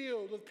is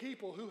filled with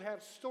people who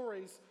have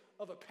stories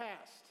of a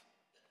past.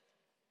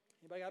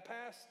 Anybody got a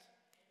past?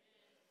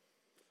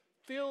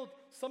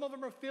 Some of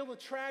them are filled with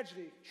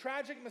tragedy,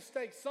 tragic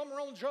mistakes. Some were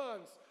on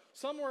drugs.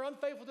 Some were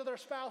unfaithful to their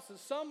spouses.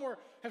 Some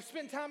have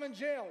spent time in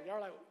jail. Y'all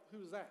are like,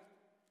 who's that?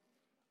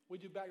 We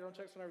do background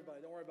checks on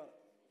everybody. Don't worry about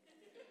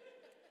it.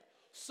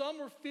 Some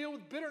were filled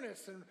with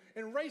bitterness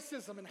and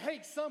racism and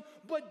hate.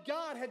 But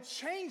God had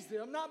changed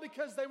them, not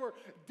because they were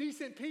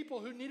decent people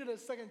who needed a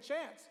second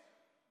chance,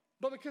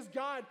 but because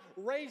God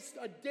raised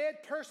a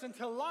dead person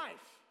to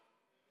life.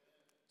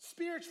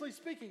 Spiritually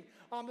speaking,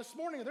 this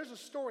morning there's a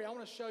story I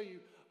want to show you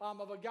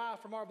of a guy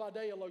from our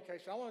Vidalia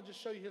location. I want to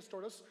just show you his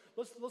story.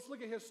 Let's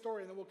look at his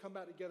story and then we'll come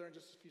back together in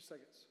just a few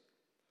seconds.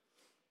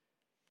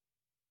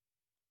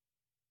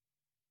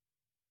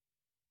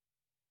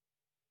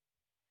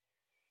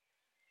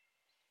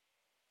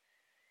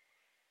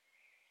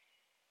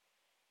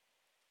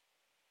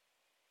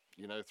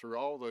 You know, through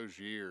all those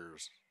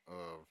years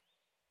of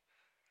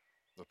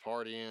the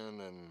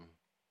partying and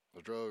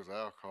the drugs,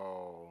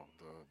 alcohol,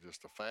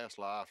 just the fast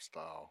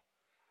lifestyle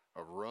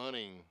of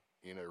running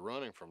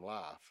from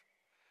life,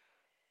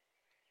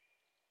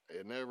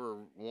 it never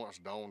once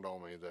dawned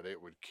on me that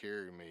it would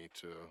carry me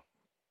to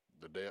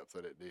the depth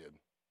that it did.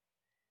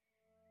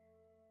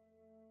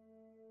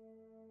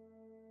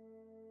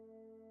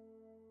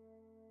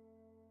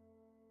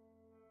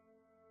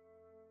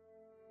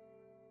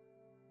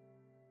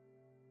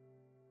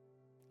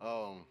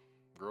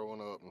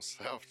 Growing up in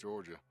South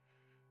Georgia,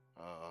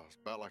 it's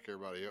about like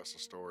everybody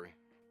else's story.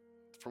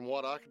 From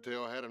what I could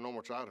tell, I had a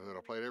normal childhood.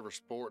 I played every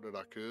sport that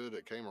I could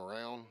that came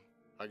around.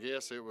 I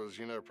guess it was,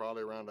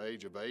 probably around the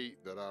age of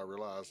 8 that I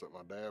realized that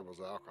my dad was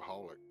an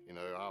alcoholic.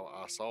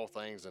 I saw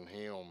things in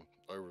him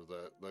over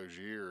those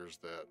years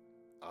that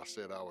I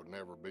said I would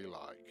never be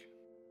like.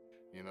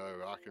 You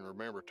know, I can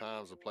remember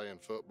times of playing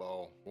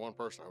football. One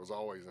person that was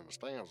always in the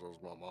stands was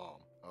my mom.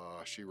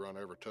 She run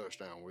every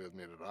touchdown with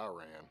me that I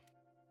ran.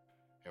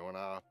 And when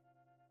I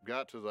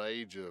got to the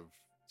age of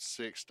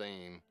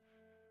 16,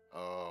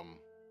 of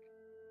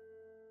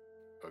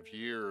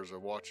years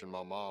of watching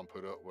my mom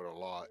put up with a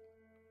lot,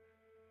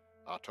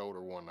 I told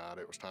her one night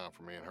it was time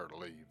for me and her to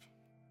leave.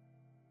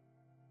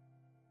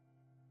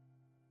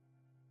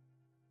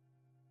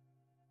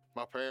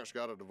 My parents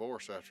got a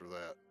divorce after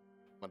that.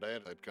 My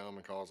dad had come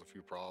and caused a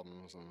few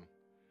problems, and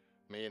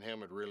me and him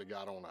had really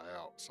got on the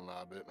outs, and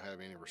I didn't have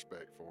any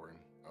respect for him.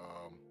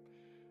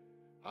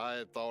 I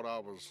had thought I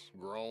was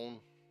grown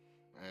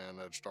and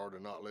had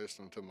started not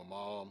listening to my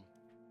mom.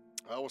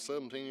 I was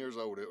 17 years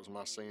old. It was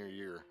my senior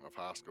year of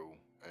high school,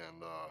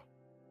 and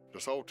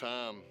this whole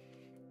time,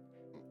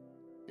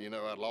 you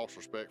know, I'd lost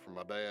respect for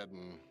my dad,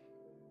 and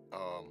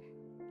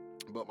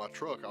but my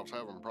truck, I was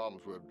having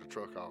problems with the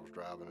truck I was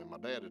driving, and my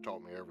dad had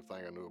taught me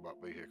everything I knew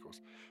about vehicles.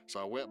 So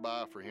I went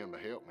by for him to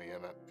help me,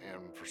 and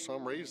for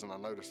some reason I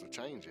noticed a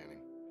change in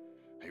him.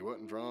 He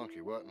wasn't drunk, he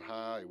wasn't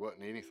high, he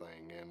wasn't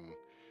anything, and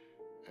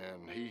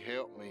he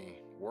helped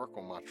me work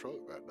on my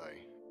truck that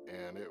day.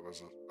 And it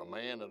was a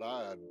man that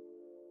I had,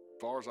 as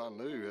far as I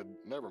knew, had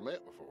never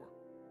met before.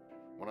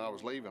 When I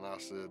was leaving, I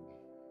said,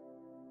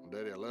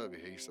 "Daddy, I love you."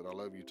 He said, "I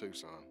love you too,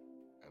 son."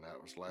 And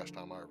that was the last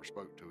time I ever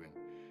spoke to him.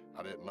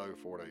 I didn't know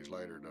 4 days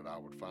later that I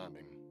would find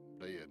him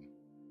dead.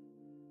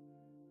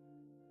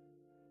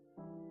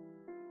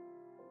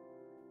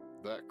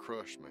 That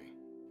crushed me.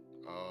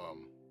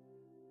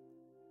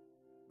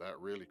 That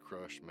really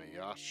crushed me.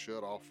 I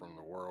shut off from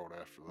the world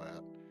after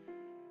that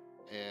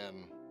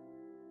and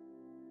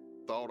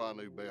thought I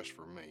knew best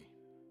for me.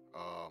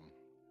 I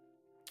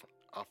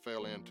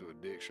fell into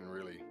addiction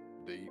really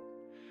deep.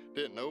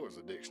 Didn't know it was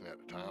addiction at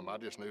the time. I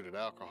just knew that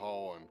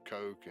alcohol and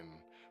coke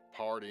and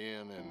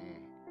partying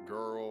and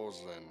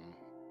girls and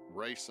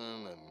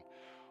racing and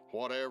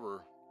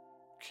whatever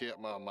kept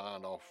my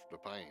mind off the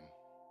pain.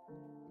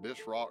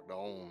 This rocked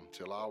on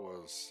till I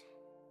was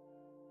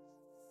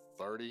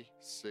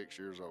 36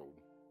 years old.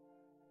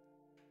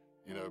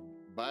 You know,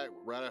 back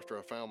right after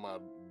I found my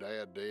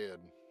dad dead,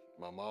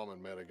 my mom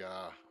had met a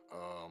guy,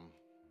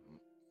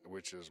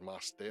 which is my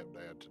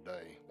stepdad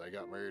today. They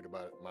got married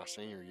about my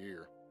senior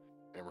year.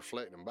 And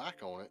reflecting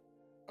back on it,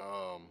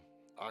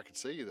 I could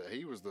see that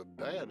he was the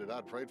dad that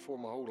I'd prayed for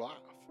my whole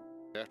life.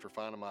 After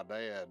finding my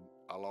dad,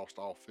 I lost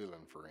all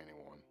feeling for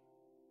anyone.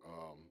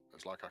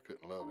 It's like I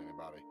couldn't love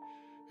anybody.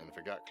 And if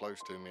it got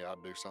close to me,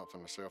 I'd do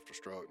something to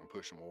self-destruct and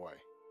push them away.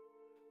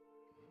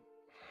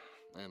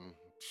 And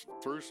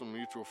through some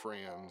mutual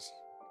friends,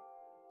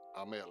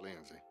 I met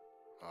Lindsay.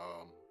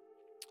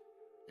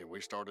 And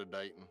we started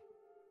dating.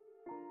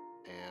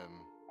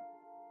 And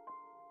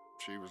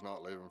she was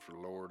not living for the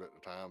Lord at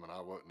the time, and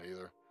I wasn't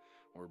either.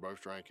 We were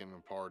both drinking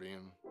and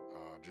partying,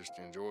 just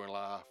enjoying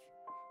life.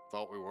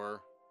 Thought we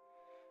were.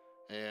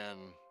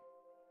 And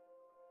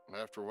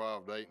after a while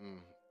of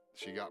dating,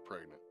 she got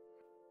pregnant.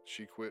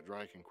 She quit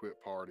drinking,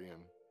 quit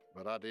partying,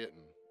 but I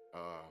didn't.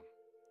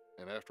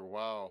 And after a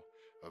while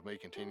of me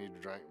continuing to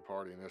drink and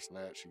party and this and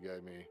that, she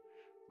gave me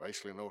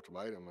basically an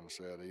ultimatum and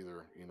said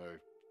either, you know,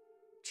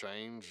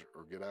 change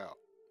or get out.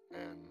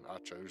 And I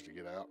chose to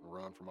get out and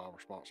run from my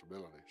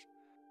responsibilities.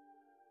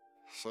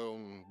 So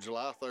on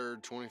July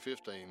 3rd,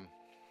 2015,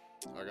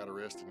 I got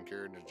arrested and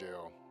carried to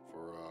jail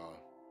for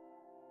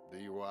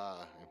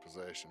DUI and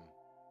possession.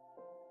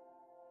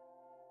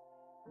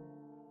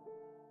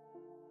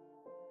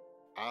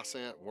 I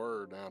sent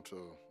word down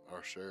to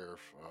our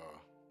sheriff,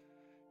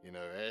 you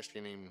know,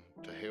 asking him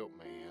to help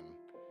me, and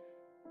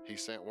he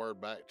sent word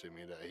back to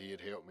me that he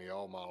had helped me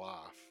all my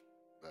life,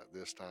 that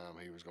this time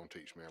he was going to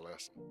teach me a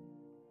lesson.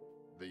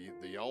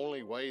 The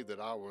only way that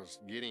I was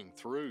getting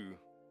through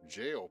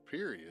jail,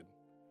 period,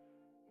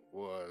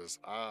 was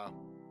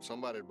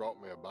somebody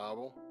brought me a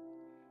Bible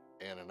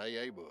and an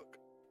AA book,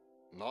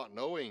 not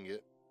knowing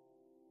it,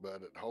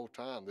 but at the whole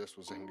time this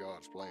was in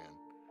God's plan.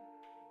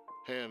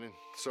 And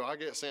so I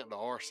get sent to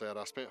RSAT.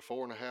 I spent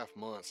 4.5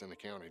 months in the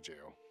county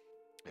jail.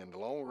 And the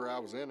longer I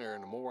was in there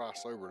and the more I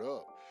sobered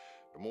up,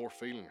 the more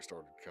feelings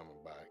started coming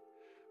back.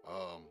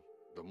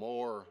 The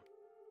more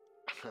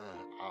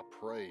I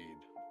prayed.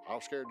 I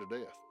was scared to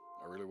death.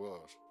 I really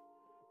was.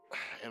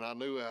 And I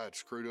knew I had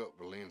screwed up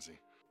with Lindsay.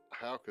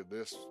 How could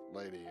this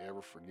lady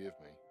ever forgive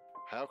me?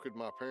 How could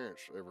my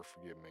parents ever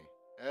forgive me?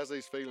 As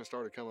these feelings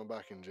started coming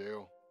back in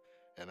jail,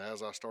 and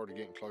as I started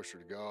getting closer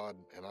to God,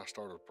 and I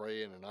started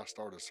praying, and I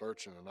started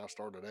searching, and I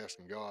started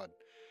asking God,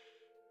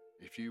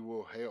 if you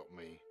will help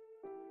me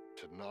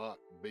to not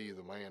be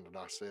the man that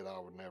I said I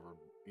would never,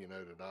 you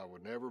know, that I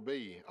would never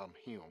be, I'm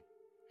him,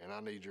 and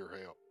I need your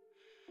help.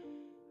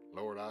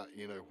 Lord,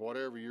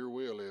 whatever your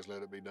will is,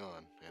 let it be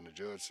done. And the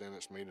judge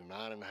sentenced me to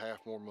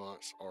 9.5 more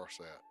months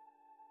RSAT.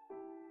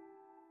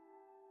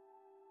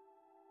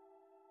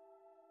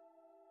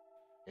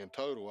 In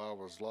total, I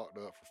was locked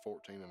up for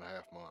 14.5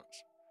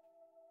 months.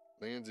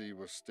 Lindsay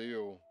was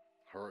still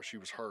hurt. She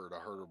was hurt. I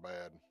hurt her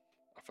bad.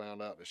 I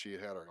found out that she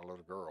had a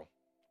little girl,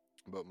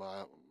 but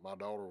my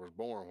daughter was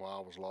born while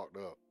I was locked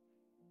up.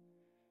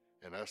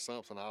 And that's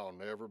something I'll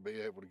never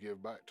be able to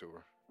give back to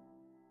her.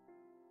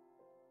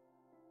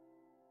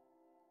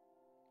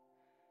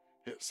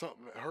 It's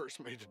something that hurts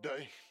me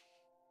today.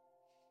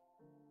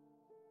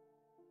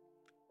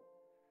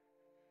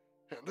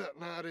 And that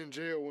night in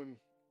jail when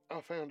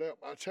I found out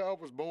my child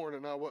was born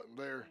and I wasn't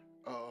there,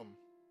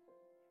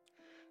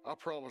 I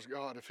promised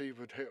God if he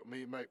would help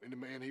me make me the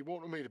man he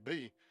wanted me to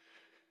be,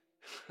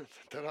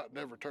 that I'd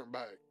never turn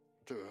back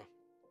to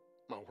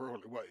my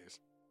worldly ways.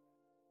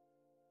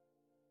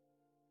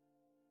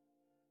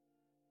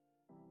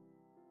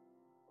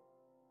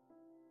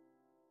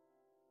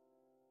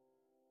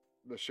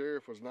 The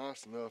sheriff was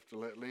nice enough to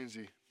let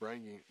Lindsay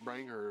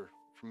bring her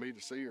for me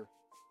to see her.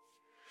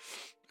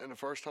 And the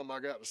first time I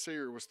got to see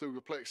her was through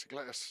a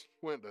plexiglass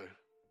window.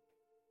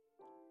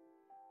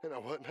 And I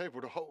wasn't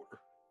able to hold her.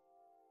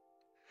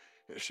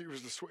 And she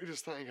was the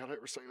sweetest thing I'd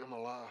ever seen in my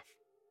life.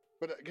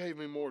 But that gave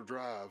me more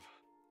drive.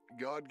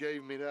 God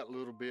gave me that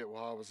little bit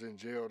while I was in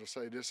jail to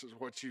say, this is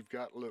what you've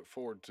got to look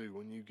forward to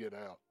when you get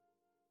out.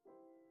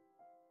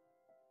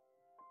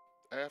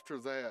 After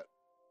that,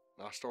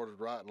 I started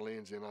writing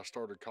Lindsay and I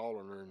started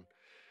calling her, and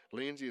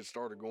Lindsay had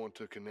started going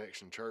to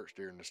Connection Church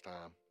during this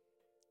time.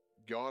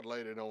 God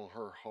laid it on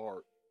her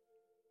heart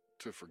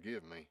to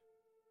forgive me.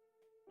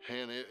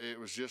 And it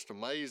was just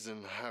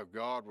amazing how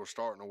God was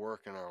starting to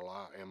work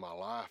in my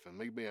life and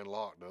me being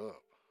locked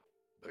up.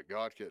 But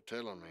God kept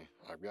telling me,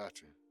 I've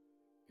got you.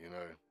 You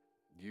know,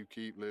 you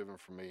keep living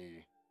for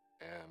me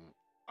and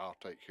I'll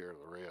take care of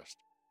the rest.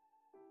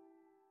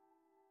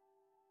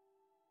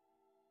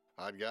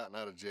 I'd gotten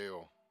out of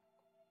jail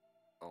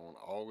on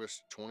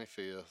August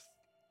 25th,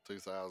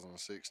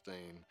 2016,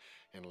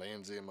 and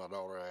Lindsay and my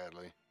daughter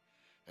Adley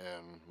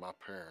and my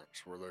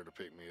parents were there to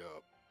pick me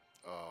up.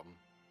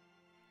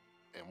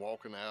 And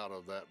walking out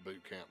of that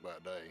boot camp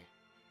that day,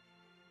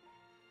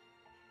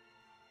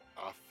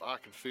 I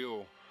could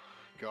feel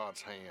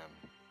God's hand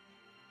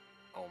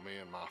on me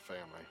and my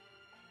family.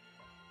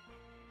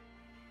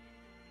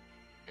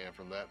 And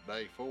from that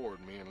day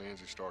forward, me and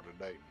Lindsay started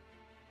dating.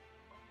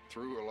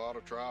 Through a lot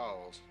of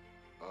trials,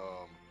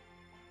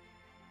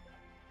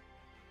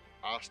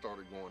 I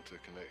started going to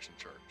Connection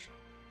Church.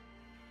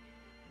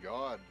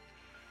 God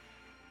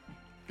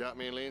got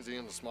me and Lindsay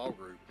in a small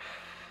group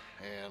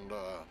and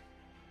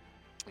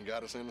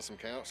got us into some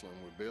counseling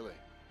with Billy.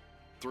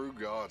 Through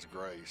God's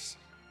grace,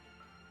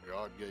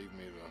 God gave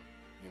me the,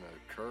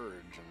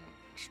 courage and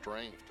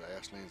strength to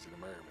ask Lindsay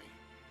to marry me.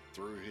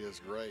 Through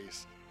his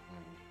grace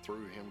and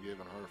through him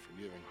giving her a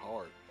forgiving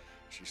heart,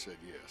 she said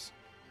yes.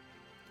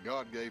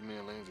 God gave me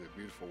and Lindsay a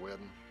beautiful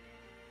wedding.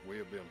 We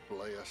have been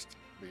blessed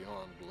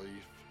beyond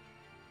belief.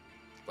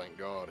 Thank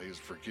God he's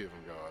a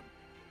forgiving God.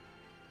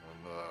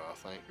 And I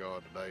thank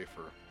God today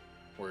for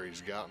where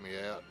he's got me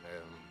at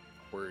and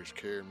where he's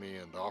carried me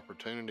and the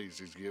opportunities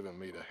he's given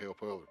me to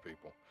help other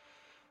people.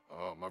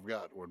 I've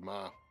got with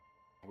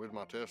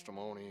my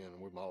testimony and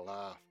with my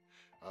life,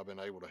 I've been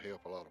able to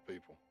help a lot of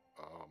people.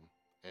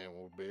 And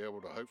we'll be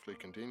able to hopefully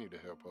continue to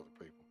help other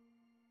people.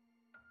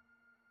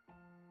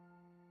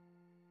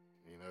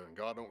 And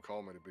God don't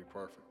call me to be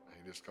perfect.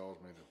 He just calls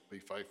me to be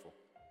faithful.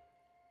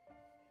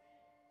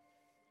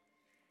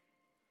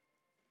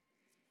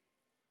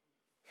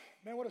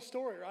 Man, what a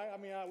story, right? I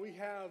mean,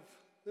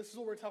 this is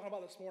what we're talking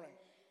about this morning.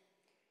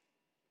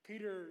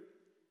 Peter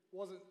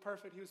wasn't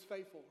perfect, he was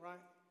faithful,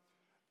 right?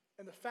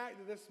 And the fact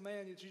that this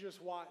man that you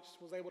just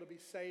watched was able to be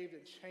saved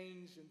and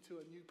changed into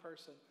a new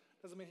person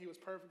doesn't mean he was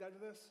perfect after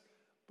this,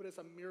 but it's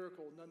a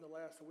miracle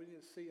nonetheless that we need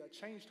to see. A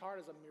changed heart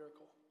is a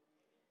miracle.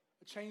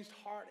 A changed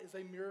heart is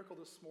a miracle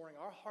this morning.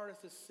 Our heart is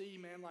to see,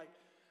 man,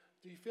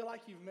 do you feel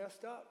like you've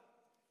messed up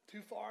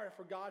too far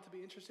for God to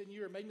be interested in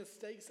you or made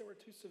mistakes that were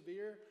too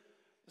severe?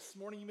 This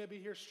morning you may be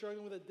here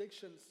struggling with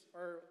addictions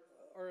or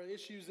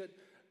issues that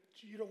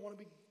you don't want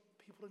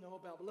people to know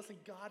about. But listen,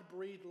 God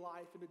breathed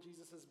life into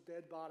Jesus'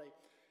 dead body.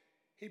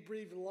 He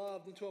breathed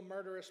love into a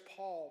murderous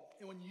Paul.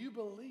 And when you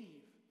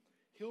believe,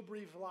 he'll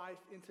breathe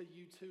life into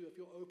you too if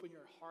you'll open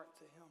your heart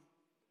to him.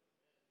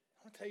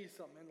 I want to tell you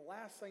something, man. The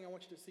last thing I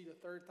want you to see, the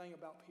third thing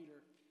about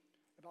Peter,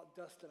 about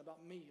Dustin,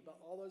 about me, about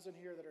all those in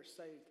here that are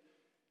saved,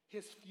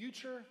 his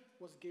future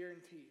was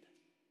guaranteed.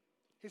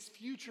 His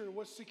future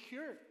was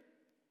secure.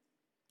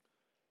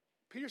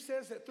 Peter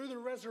says that through the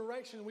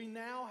resurrection, we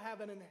now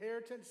have an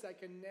inheritance that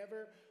can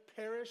never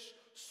perish,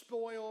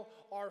 spoil,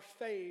 or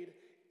fade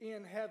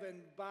in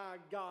heaven by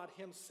God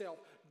himself.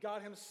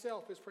 God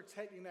himself is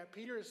protecting that.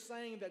 Peter is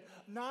saying that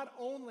not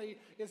only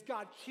is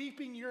God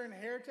keeping your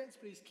inheritance,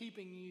 but he's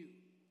keeping you.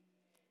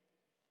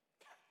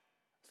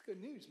 That's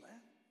good news, man.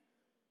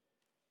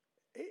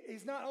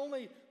 He's not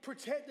only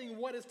protecting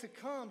what is to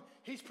come,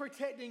 he's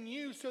protecting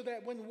you so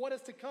that when what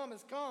is to come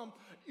has come,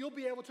 you'll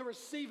be able to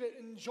receive it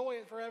and enjoy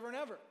it forever and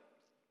ever.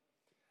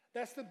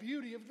 That's the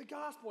beauty of the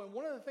gospel. And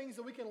one of the things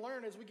that we can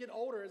learn as we get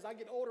older, as I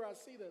get older, I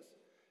see this.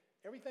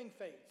 Everything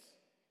fades,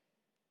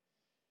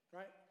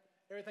 right?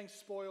 Everything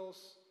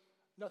spoils.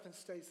 Nothing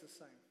stays the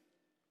same,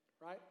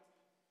 right?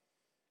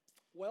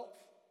 Wealth.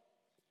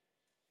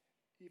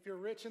 If you're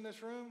rich in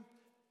this room,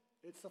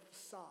 it's a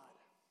facade.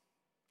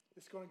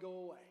 It's going to go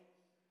away.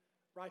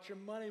 right? Your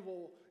money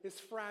is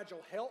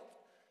fragile. Health,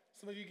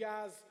 some of you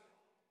guys,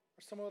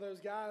 or some of those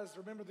guys,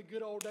 remember the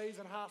good old days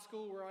in high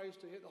school where I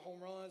used to hit the home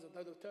runs and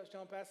throw the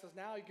touchdown passes.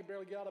 Now you can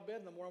barely get out of bed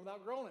in the morning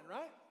without groaning,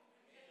 right?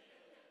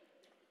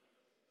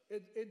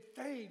 It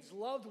fades.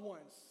 Loved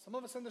ones. Some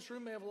of us in this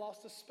room may have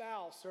lost a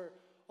spouse or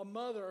a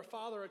mother, a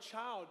father, a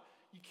child.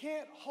 You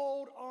can't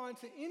hold on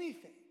to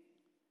anything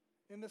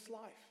in this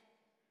life.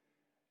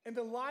 And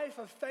the life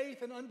of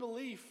faith and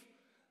unbelief,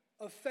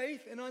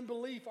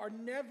 are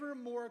never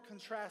more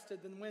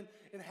contrasted than when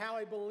and how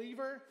a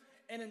believer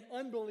and an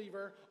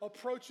unbeliever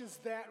approaches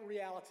that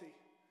reality.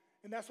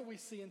 And that's what we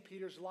see in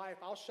Peter's life.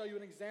 I'll show you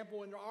an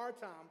example in our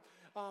time.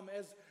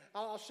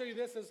 I'll show you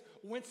this as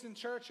Winston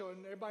Churchill,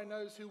 and everybody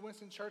knows who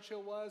Winston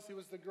Churchill was. He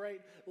was the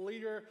great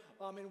leader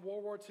in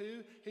World War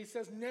II. He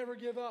says, never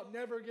give up,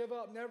 never give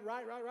up, never,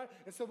 right.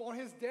 And so on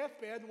his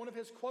deathbed, one of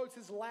his quotes,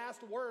 his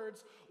last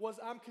words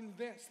was, I'm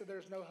convinced that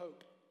there's no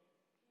hope.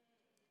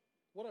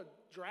 What a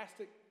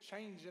drastic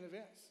change in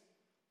events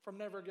from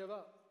never give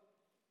up.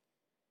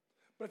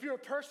 But if you're a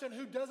person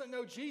who doesn't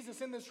know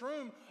Jesus in this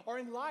room or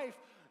in life,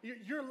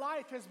 your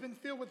life has been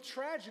filled with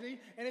tragedy,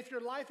 and if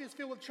your life is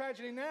filled with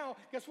tragedy now,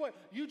 guess what?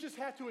 You just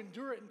have to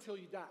endure it until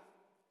you die.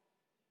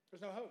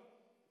 There's no hope.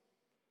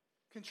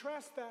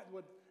 Contrast that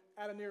with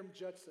Adoniram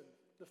Judson,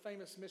 the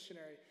famous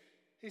missionary.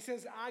 He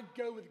says, I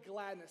go with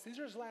gladness. These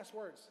are his last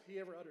words he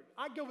ever uttered.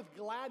 I go with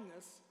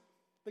gladness,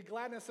 the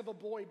gladness of a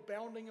boy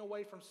bounding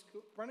away from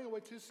school, running away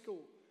to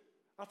school.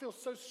 I feel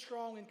so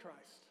strong in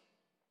Christ.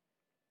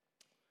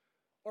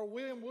 Or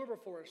William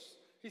Wilberforce,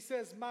 he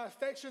says, my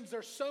affections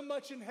are so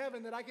much in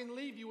heaven that I can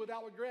leave you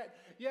without regret.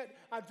 Yet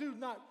I do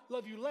not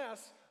love you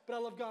less, but I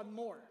love God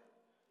more.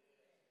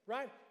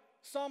 Right?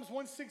 Psalms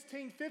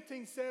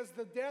 116:15 says,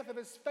 the death of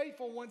his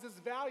faithful ones is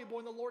valuable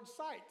in the Lord's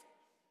sight.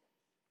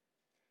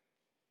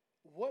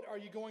 What are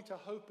you going to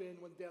hope in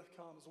when death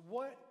comes?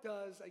 What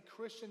does a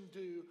Christian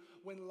do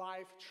when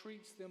life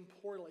treats them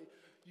poorly?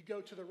 You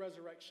go to the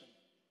resurrection.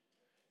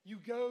 You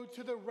go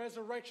to the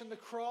resurrection. The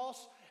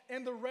cross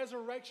and the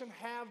resurrection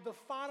have the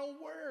final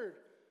word.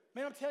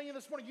 Man, I'm telling you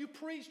this morning, you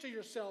preach to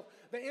yourself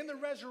that in the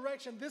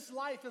resurrection, this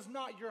life is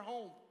not your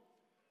home.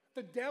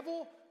 The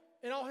devil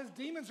and all his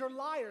demons are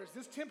liars.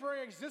 This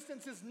temporary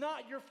existence is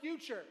not your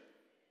future,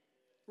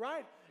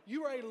 right?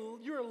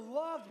 You're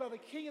loved by the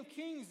King of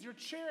Kings. You're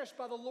cherished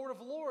by the Lord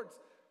of Lords.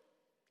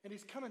 And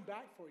he's coming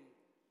back for you.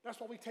 That's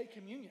why we take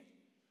communion.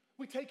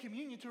 We take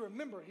communion to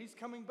remember he's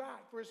coming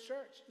back for his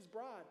church, his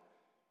bride.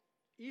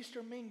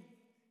 Easter means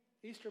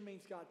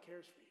God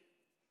cares for you.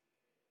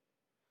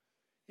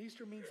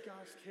 Easter means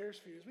God cares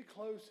for you. As we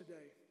close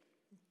today,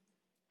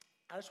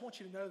 I just want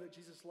you to know that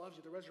Jesus loves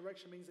you. The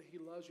resurrection means that he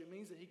loves you. It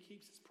means that he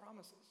keeps his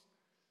promises.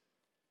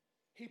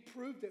 He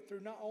proved it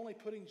through not only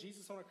putting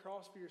Jesus on a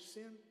cross for your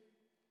sin,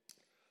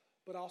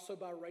 but also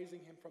by raising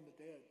him from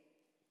the dead,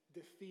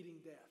 defeating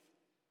death.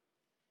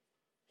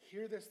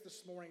 Hear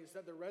this morning, is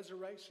that the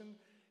resurrection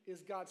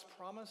is God's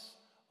promise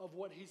of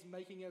what he's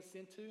making us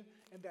into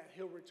and that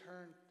he'll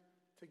return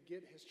to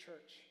get his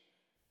church.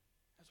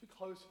 As we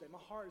close today, my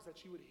heart is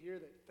that you would hear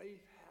that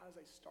faith has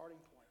a starting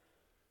point.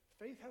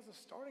 Faith has a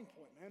starting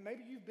point, man.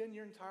 Maybe you've been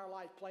your entire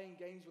life playing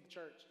games with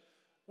church.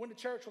 Went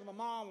to church with my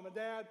mom and my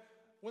dad,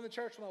 went to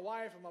church with my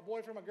wife or my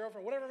boyfriend, my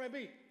girlfriend, whatever it may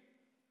be,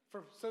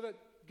 so that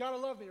God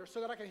will love me or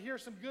so that I can hear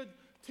some good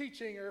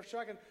teaching or so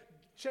I can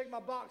check my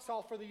box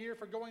off for the year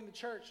for going to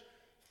church.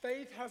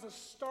 Faith has a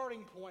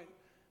starting point.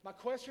 My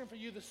question for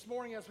you this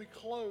morning as we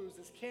close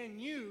is, can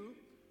you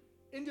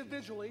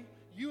individually,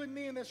 you and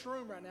me in this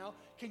room right now,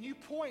 can you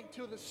point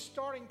to the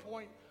starting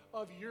point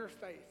of your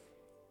faith?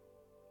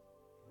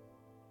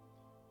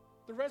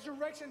 The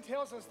resurrection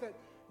tells us that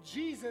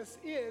Jesus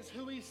is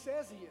who he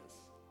says he is.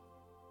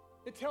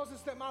 It tells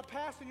us that my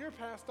past and your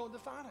past don't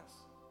define us.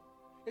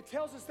 It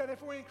tells us that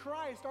if we're in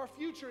Christ, our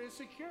future is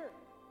secure.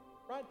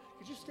 Right?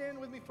 Could you stand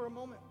with me for a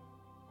moment?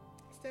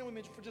 Stand with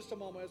me for just a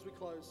moment as we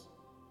close.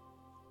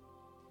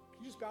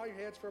 Can you just bow your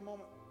heads for a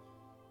moment?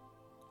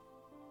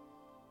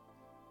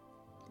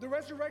 The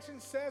resurrection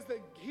says that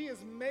he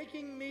is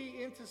making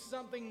me into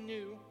something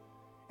new,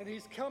 and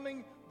he's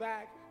coming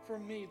back for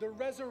me. The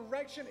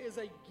resurrection is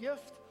a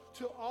gift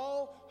to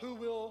all who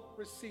will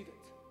receive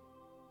it.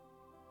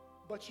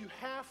 But you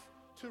have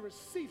to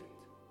receive it.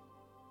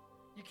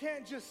 You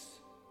can't just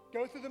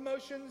go through the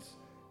motions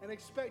and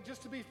expect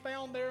just to be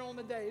found there on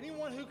the day.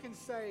 Anyone who can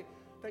say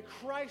that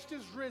Christ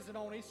is risen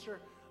on Easter,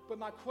 but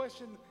my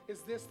question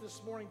is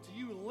this morning, do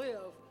you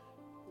live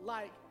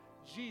like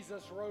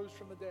Jesus rose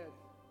from the dead?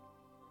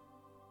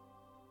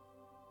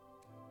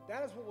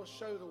 That is what will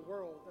show the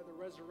world that the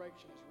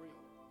resurrection is real.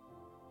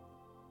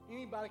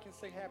 Anybody can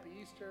say Happy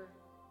Easter,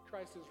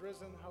 Christ is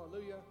risen,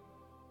 hallelujah.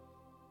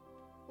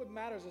 What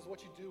matters is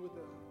what you do with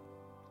the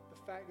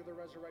fact of the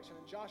resurrection.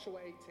 In Joshua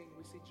 18,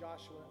 we see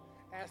Joshua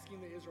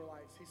asking the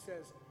Israelites, he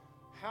says,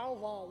 how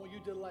long will you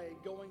delay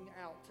going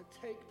out to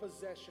take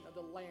possession of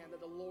the land that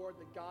the Lord,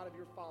 the God of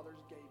your fathers,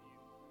 gave you?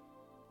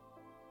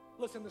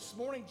 Listen, this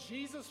morning,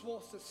 Jesus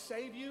wants to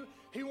save you.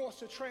 He wants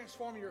to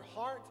transform your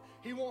heart.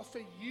 He wants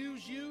to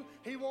use you.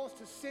 He wants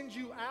to send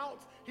you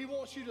out. He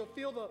wants you to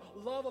feel the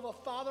love of a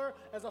father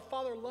as a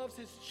father loves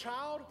his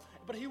child.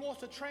 But he wants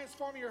to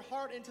transform your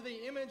heart into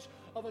the image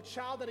of a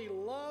child that he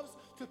loves,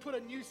 to put a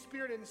new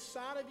spirit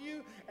inside of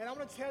you. And I'm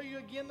going to tell you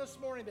again this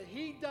morning that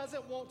he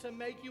doesn't want to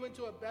make you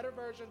into a better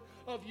version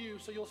of you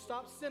so you'll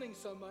stop sinning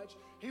so much.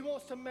 He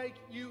wants to make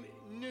you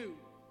new.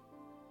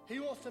 He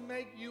wants to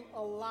make you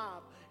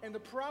alive. And the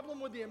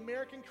problem with the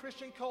American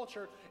Christian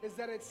culture is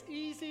that it's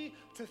easy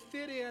to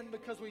fit in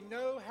because we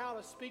know how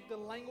to speak the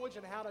language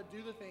and how to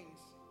do the things.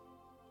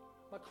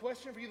 My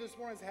question for you this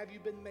morning is, have you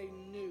been made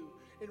new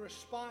in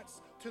response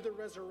to the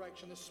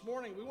resurrection? This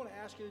morning, we want to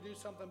ask you to do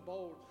something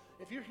bold.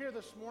 If you're here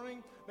this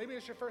morning, maybe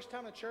it's your first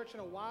time to church in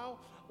a while,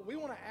 we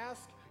want to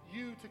ask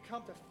you to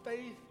come to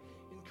faith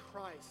in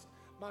Christ.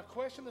 My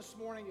question this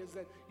morning is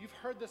that you've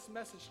heard this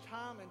message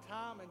time and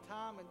time and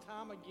time and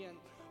time again.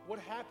 What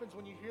happens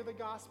when you hear the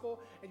gospel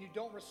and you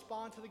don't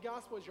respond to the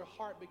gospel is your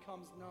heart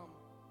becomes numb.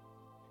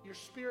 Your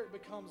spirit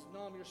becomes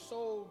numb. Your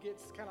soul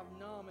gets kind of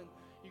numb, and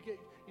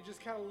you just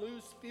kind of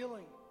lose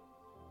feeling.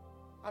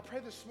 I pray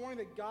this morning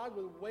that God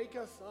would wake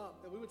us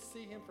up, that we would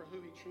see him for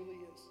who he truly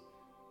is.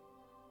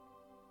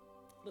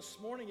 This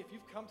morning, if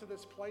you've come to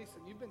this place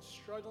and you've been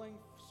struggling,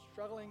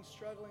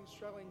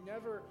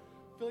 never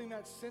feeling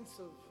that sense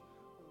of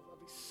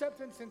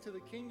acceptance into the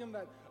kingdom,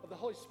 that of the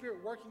Holy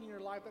Spirit working in your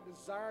life, that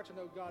desire to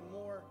know God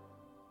more.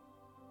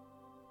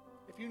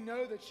 If you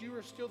know that you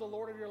are still the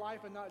Lord of your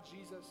life and not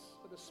Jesus,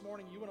 but this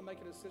morning you want to make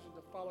a decision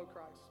to follow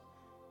Christ.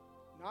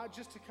 Not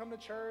just to come to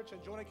church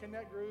and join a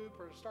connect group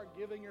or start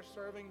giving or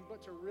serving,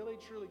 but to really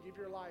truly give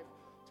your life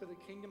to the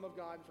kingdom of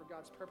God and for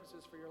God's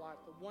purposes for your life,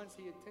 the ones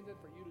he intended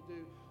for you to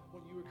do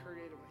when you were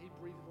created, when he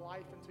breathed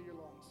life into your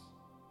lungs.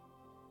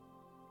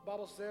 The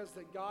Bible says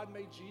that God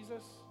made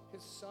Jesus,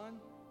 his son,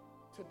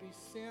 to be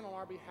sin on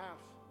our behalf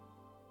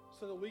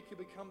so that we could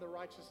become the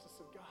righteousness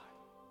of God.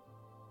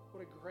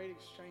 What a great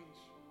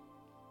exchange.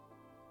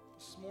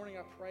 This morning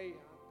I pray,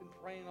 I've been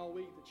praying all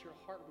week, that your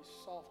heart will be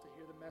soft to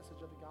hear the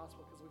message of the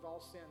gospel, because we've all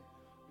sinned.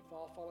 We've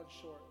all fallen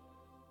short.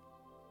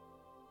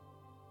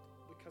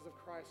 Because of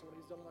Christ and what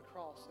he's done on the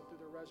cross and through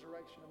the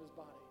resurrection of his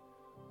body,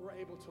 we're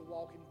able to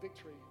walk in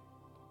victory.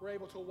 We're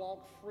able to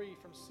walk free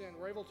from sin.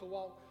 We're able to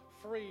walk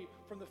free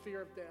from the fear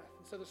of death.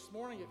 And so this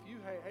morning, if you,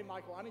 hey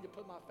Michael, I need to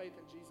put my faith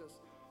in Jesus.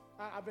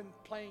 I've been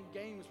playing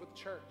games with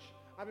church.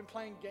 I've been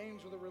playing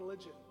games with a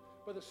religion.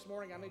 But this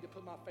morning, I need to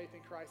put my faith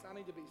in Christ. I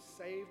need to be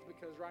saved,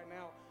 because right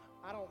now,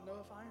 I don't know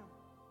if I am.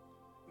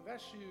 If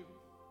that's you,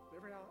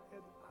 every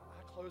head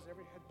closed,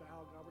 every head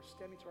bowed, God, we're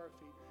standing to our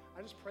feet.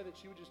 I just pray that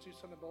you would just do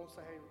something bold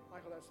and say, hey,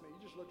 Michael, that's me. You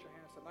just lift your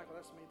hand and say, Michael,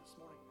 that's me this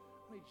morning.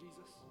 I need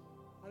Jesus.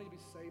 I need to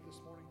be saved this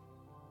morning,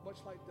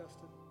 much like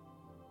Dustin.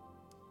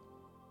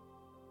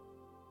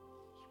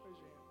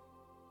 Raise your hand.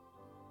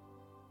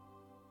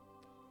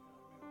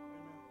 Yeah,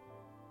 amen.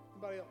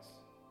 Anybody else?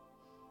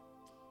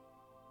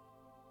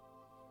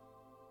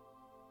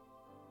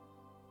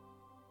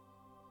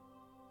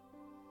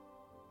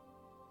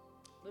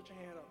 Lift your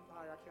hand up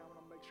higher. I'm going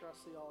to make sure I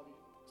see all of you.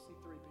 I see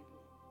 3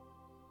 people.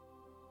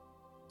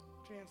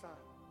 Lift your hands high.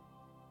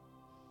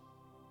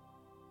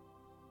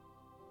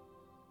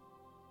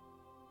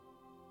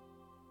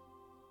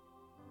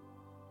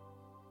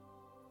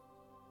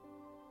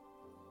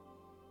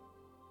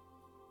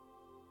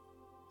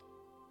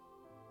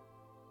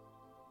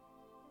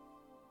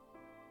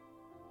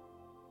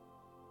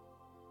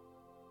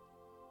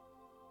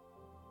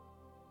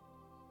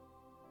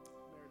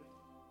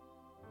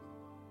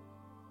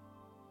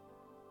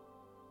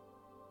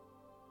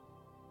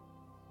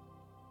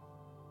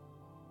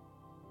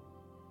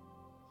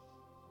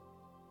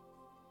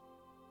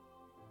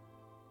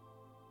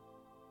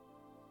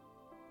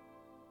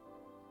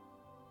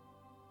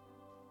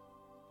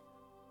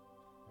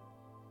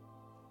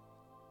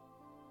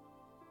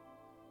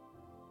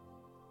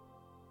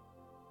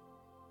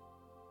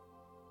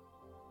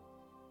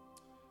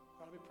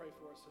 Let me pray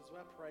for us. As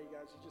I pray,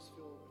 guys, if you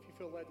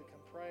feel led to come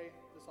pray,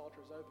 this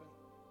altar is open.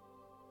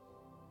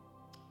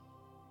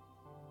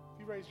 If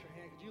you raise your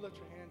hand, could you lift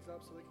your hands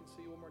up so they can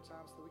see you one more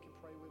time so that we can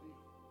pray with you?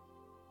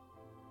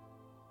 Amen.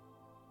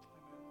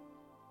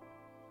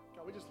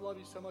 God, we just love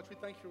you so much. We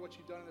thank you for what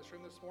you've done in this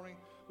room this morning.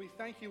 We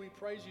thank you, we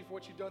praise you for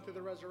what you've done through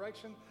the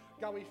resurrection.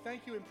 God, we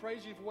thank you and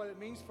praise you for what it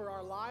means for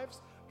our lives.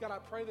 God, I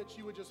pray that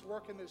you would just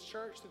work in this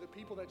church to the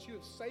people that you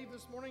have saved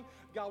this morning.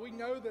 God, we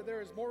know that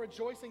there is more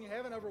rejoicing in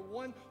heaven over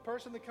one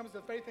person that comes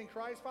to faith in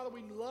Christ. Father,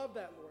 we love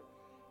that, Lord.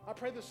 I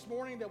pray this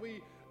morning that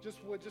we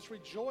would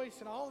rejoice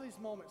in all these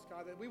moments,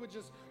 God, that we would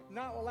just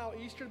not allow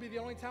Easter to be the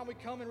only time we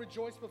come and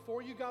rejoice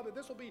before you, God, that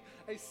this will be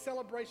a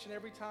celebration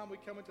every time we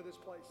come into this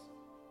place.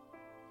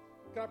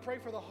 God, I pray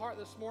for the heart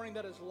this morning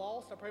that is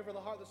lost. I pray for the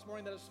heart this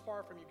morning that is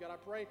far from you. God, I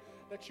pray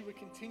that you would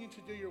continue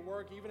to do your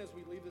work even as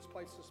we leave this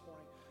place this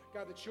morning.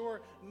 God, that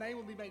your name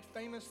will be made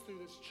famous through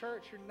this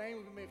church. Your name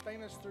will be made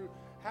famous through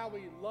how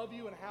we love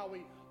you and how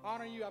we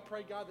honor you. I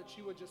pray, God, that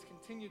you would just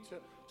continue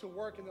to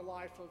work in the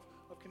life of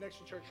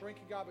Connection Church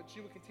Rankin, God, but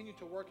you would continue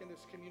to work in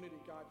this community,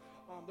 God.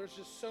 There's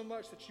just so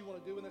much that you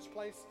want to do in this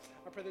place.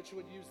 I pray that you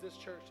would use this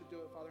church to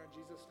do it, Father, in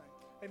Jesus'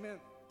 name. Amen.